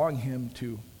drawing him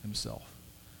to himself.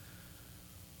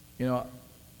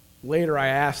 Later I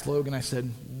asked Logan, I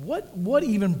said, what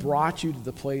even brought you to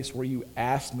the place where you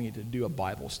asked me to do a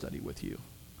Bible study with you?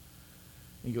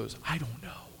 And he goes, I don't know.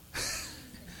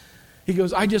 He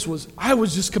goes, I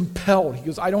was just compelled. He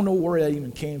goes, I don't know where that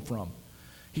even came from.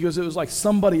 He goes, it was like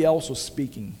somebody else was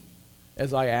speaking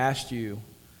as I asked you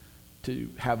to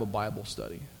have a Bible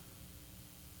study.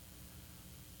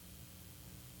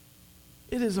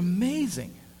 It is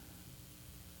amazing.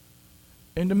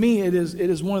 And to me, it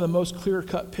is one of the most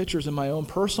clear-cut pictures in my own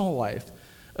personal life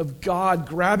of God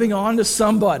grabbing onto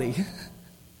somebody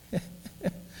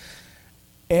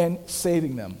and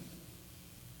saving them.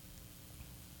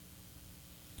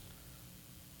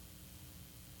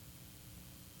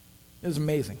 It is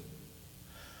amazing.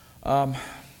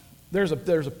 There's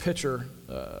a picture,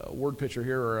 a word picture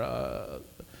here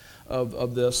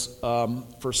of this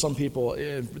for some people.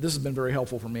 This has been very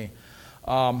helpful for me.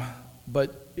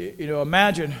 But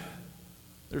imagine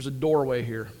there's a doorway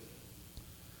here,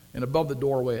 and above the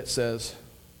doorway it says,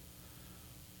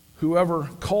 "Whoever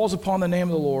calls upon the name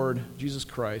of the Lord Jesus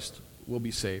Christ will be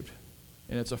saved,"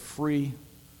 and it's a free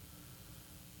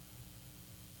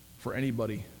for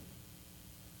anybody.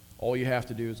 All you have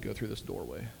to do is go through this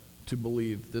doorway to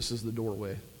believe this is the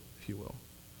doorway, if you will.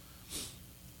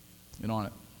 And on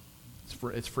it,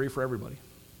 it's free for everybody.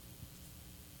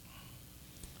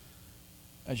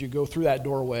 As you go through that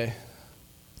doorway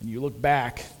and you look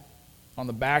back, on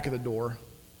the back of the door,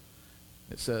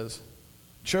 it says,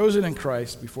 "Chosen in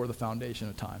Christ before the foundation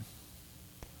of time."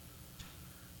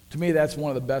 To me, that's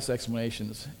one of the best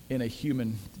explanations in a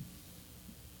human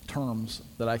terms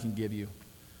that I can give you.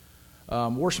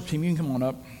 Worship team, you can come on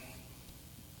up.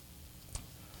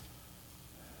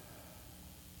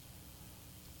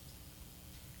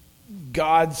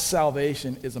 God's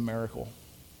salvation is a miracle.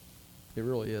 It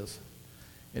really is.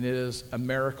 And it is a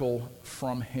miracle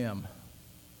from Him.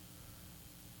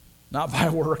 Not by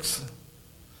works,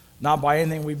 not by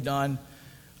anything we've done.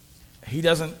 He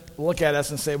doesn't look at us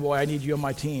and say, "Boy, I need you on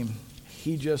my team."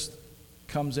 He just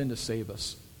comes in to save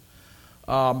us.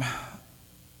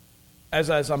 As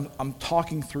I'm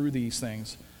talking through these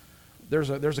things, there's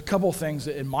a couple things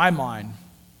in my mind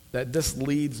that this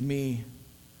leads me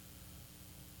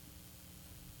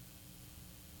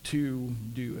to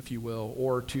do, if you will,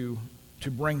 or to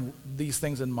bring these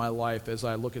things in my life as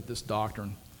I look at this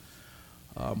doctrine.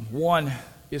 One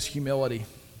is humility.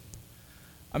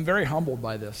 I'm very humbled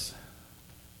by this.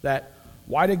 That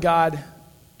why did God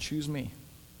choose me?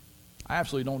 I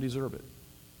absolutely don't deserve it.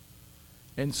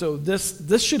 And so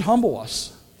this should humble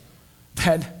us,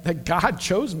 that God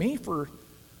chose me for.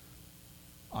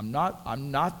 I'm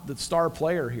not the star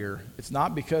player here. It's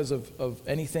not because of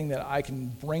anything that I can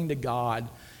bring to God.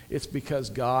 It's because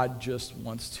God just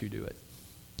wants to do it.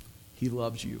 He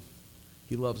loves you.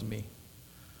 He loves me.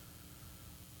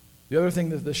 The other thing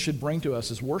that this should bring to us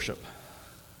is worship.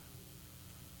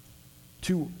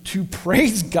 To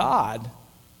praise God,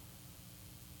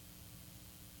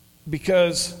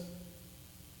 because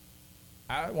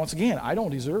once again, I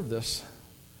don't deserve this.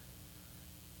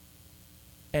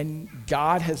 And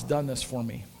God has done this for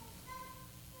me.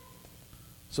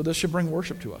 So this should bring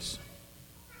worship to us.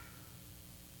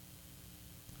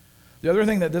 The other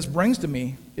thing that this brings to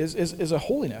me is a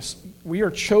holiness. We are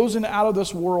chosen out of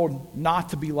this world not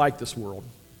to be like this world.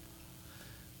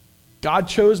 God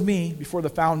chose me before the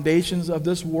foundations of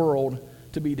this world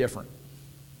to be different,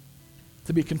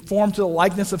 to be conformed to the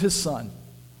likeness of His Son.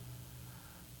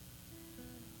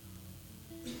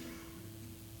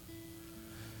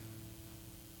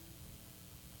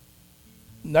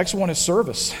 Next one is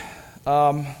service.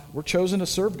 We're chosen to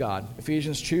serve God.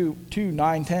 Ephesians 2,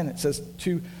 9, 10, it says,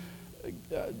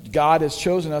 God has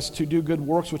chosen us to do good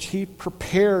works which He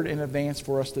prepared in advance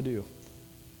for us to do.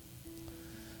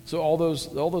 So all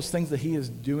those things that He is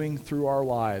doing through our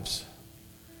lives,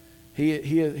 He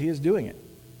is doing it.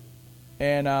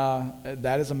 And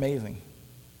that is amazing.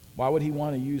 Why would He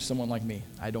want to use someone like me?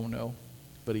 I don't know,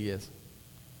 but He is.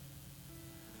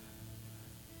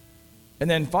 And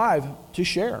then 5, to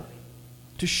share,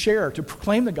 to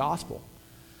proclaim the gospel.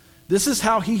 This is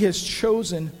how He has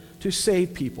chosen to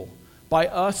save people, by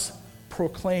us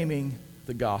proclaiming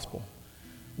the gospel.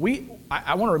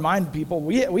 I want to remind people,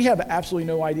 we have absolutely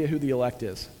no idea who the elect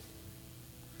is.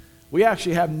 We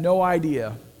actually have no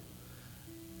idea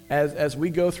as we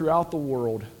go throughout the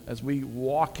world, as we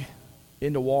walk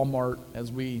into Walmart,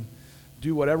 as we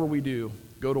do whatever we do,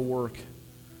 go to work.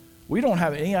 We don't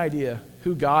have any idea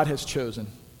who God has chosen.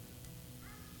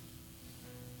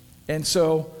 And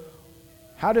so,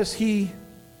 how does He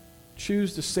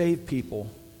choose to save people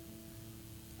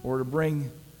or to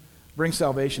bring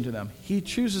salvation to them? He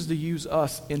chooses to use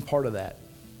us in part of that.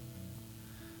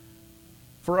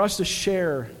 For us to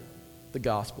share the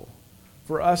gospel.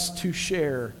 For us to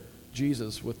share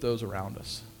Jesus with those around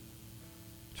us.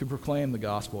 to proclaim the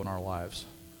gospel in our lives.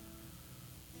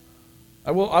 I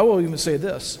will even say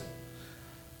this.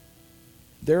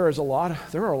 There are a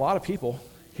lot of people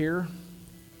here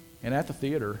and at the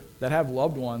theater that have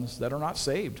loved ones that are not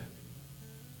saved.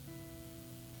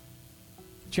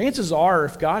 Chances are,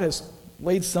 if God has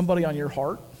laid somebody on your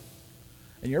heart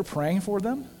and you're praying for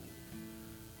them,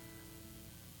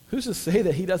 who's to say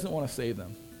that he doesn't want to save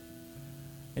them?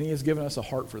 And he has given us a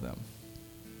heart for them.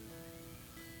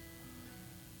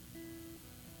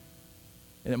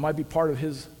 And it might be part of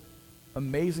his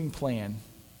amazing plan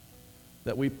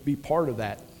that we be part of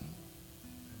that.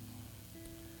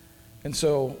 And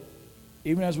so,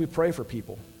 even as we pray for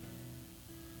people,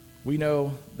 we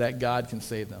know that God can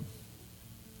save them.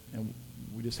 And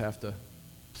we just have to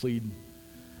plead.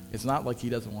 It's not like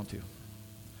he doesn't want to.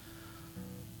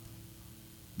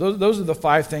 Those are the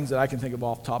 5 things that I can think of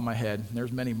off the top of my head.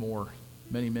 There's many more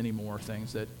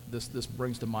things that this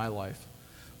brings to my life.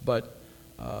 But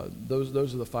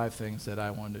those are the 5 things that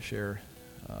I wanted to share.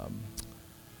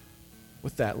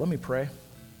 With that, let me pray,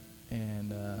 and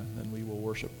then we will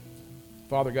worship.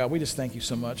 Father God, we just thank you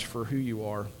so much for who you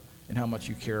are and how much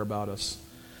you care about us.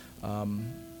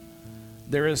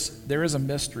 There is a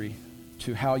mystery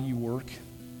to how you work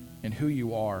and who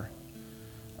you are.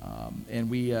 And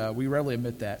we readily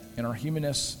admit that. In our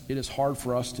humanness, it is hard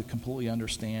for us to completely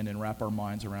understand and wrap our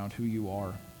minds around who you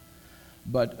are.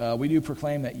 But we do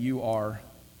proclaim that you are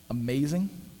amazing,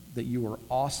 that you are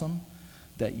awesome,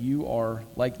 that you are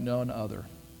like none other.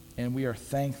 And we are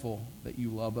thankful that you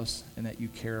love us and that you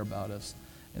care about us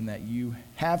and that you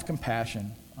have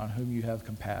compassion on whom you have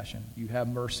compassion. You have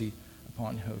mercy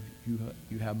upon whom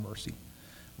you have mercy.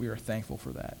 We are thankful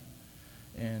for that.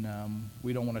 And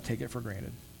we don't want to take it for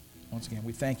granted. Once again,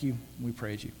 we thank you and we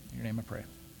praise you. In your name I pray.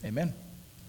 Amen.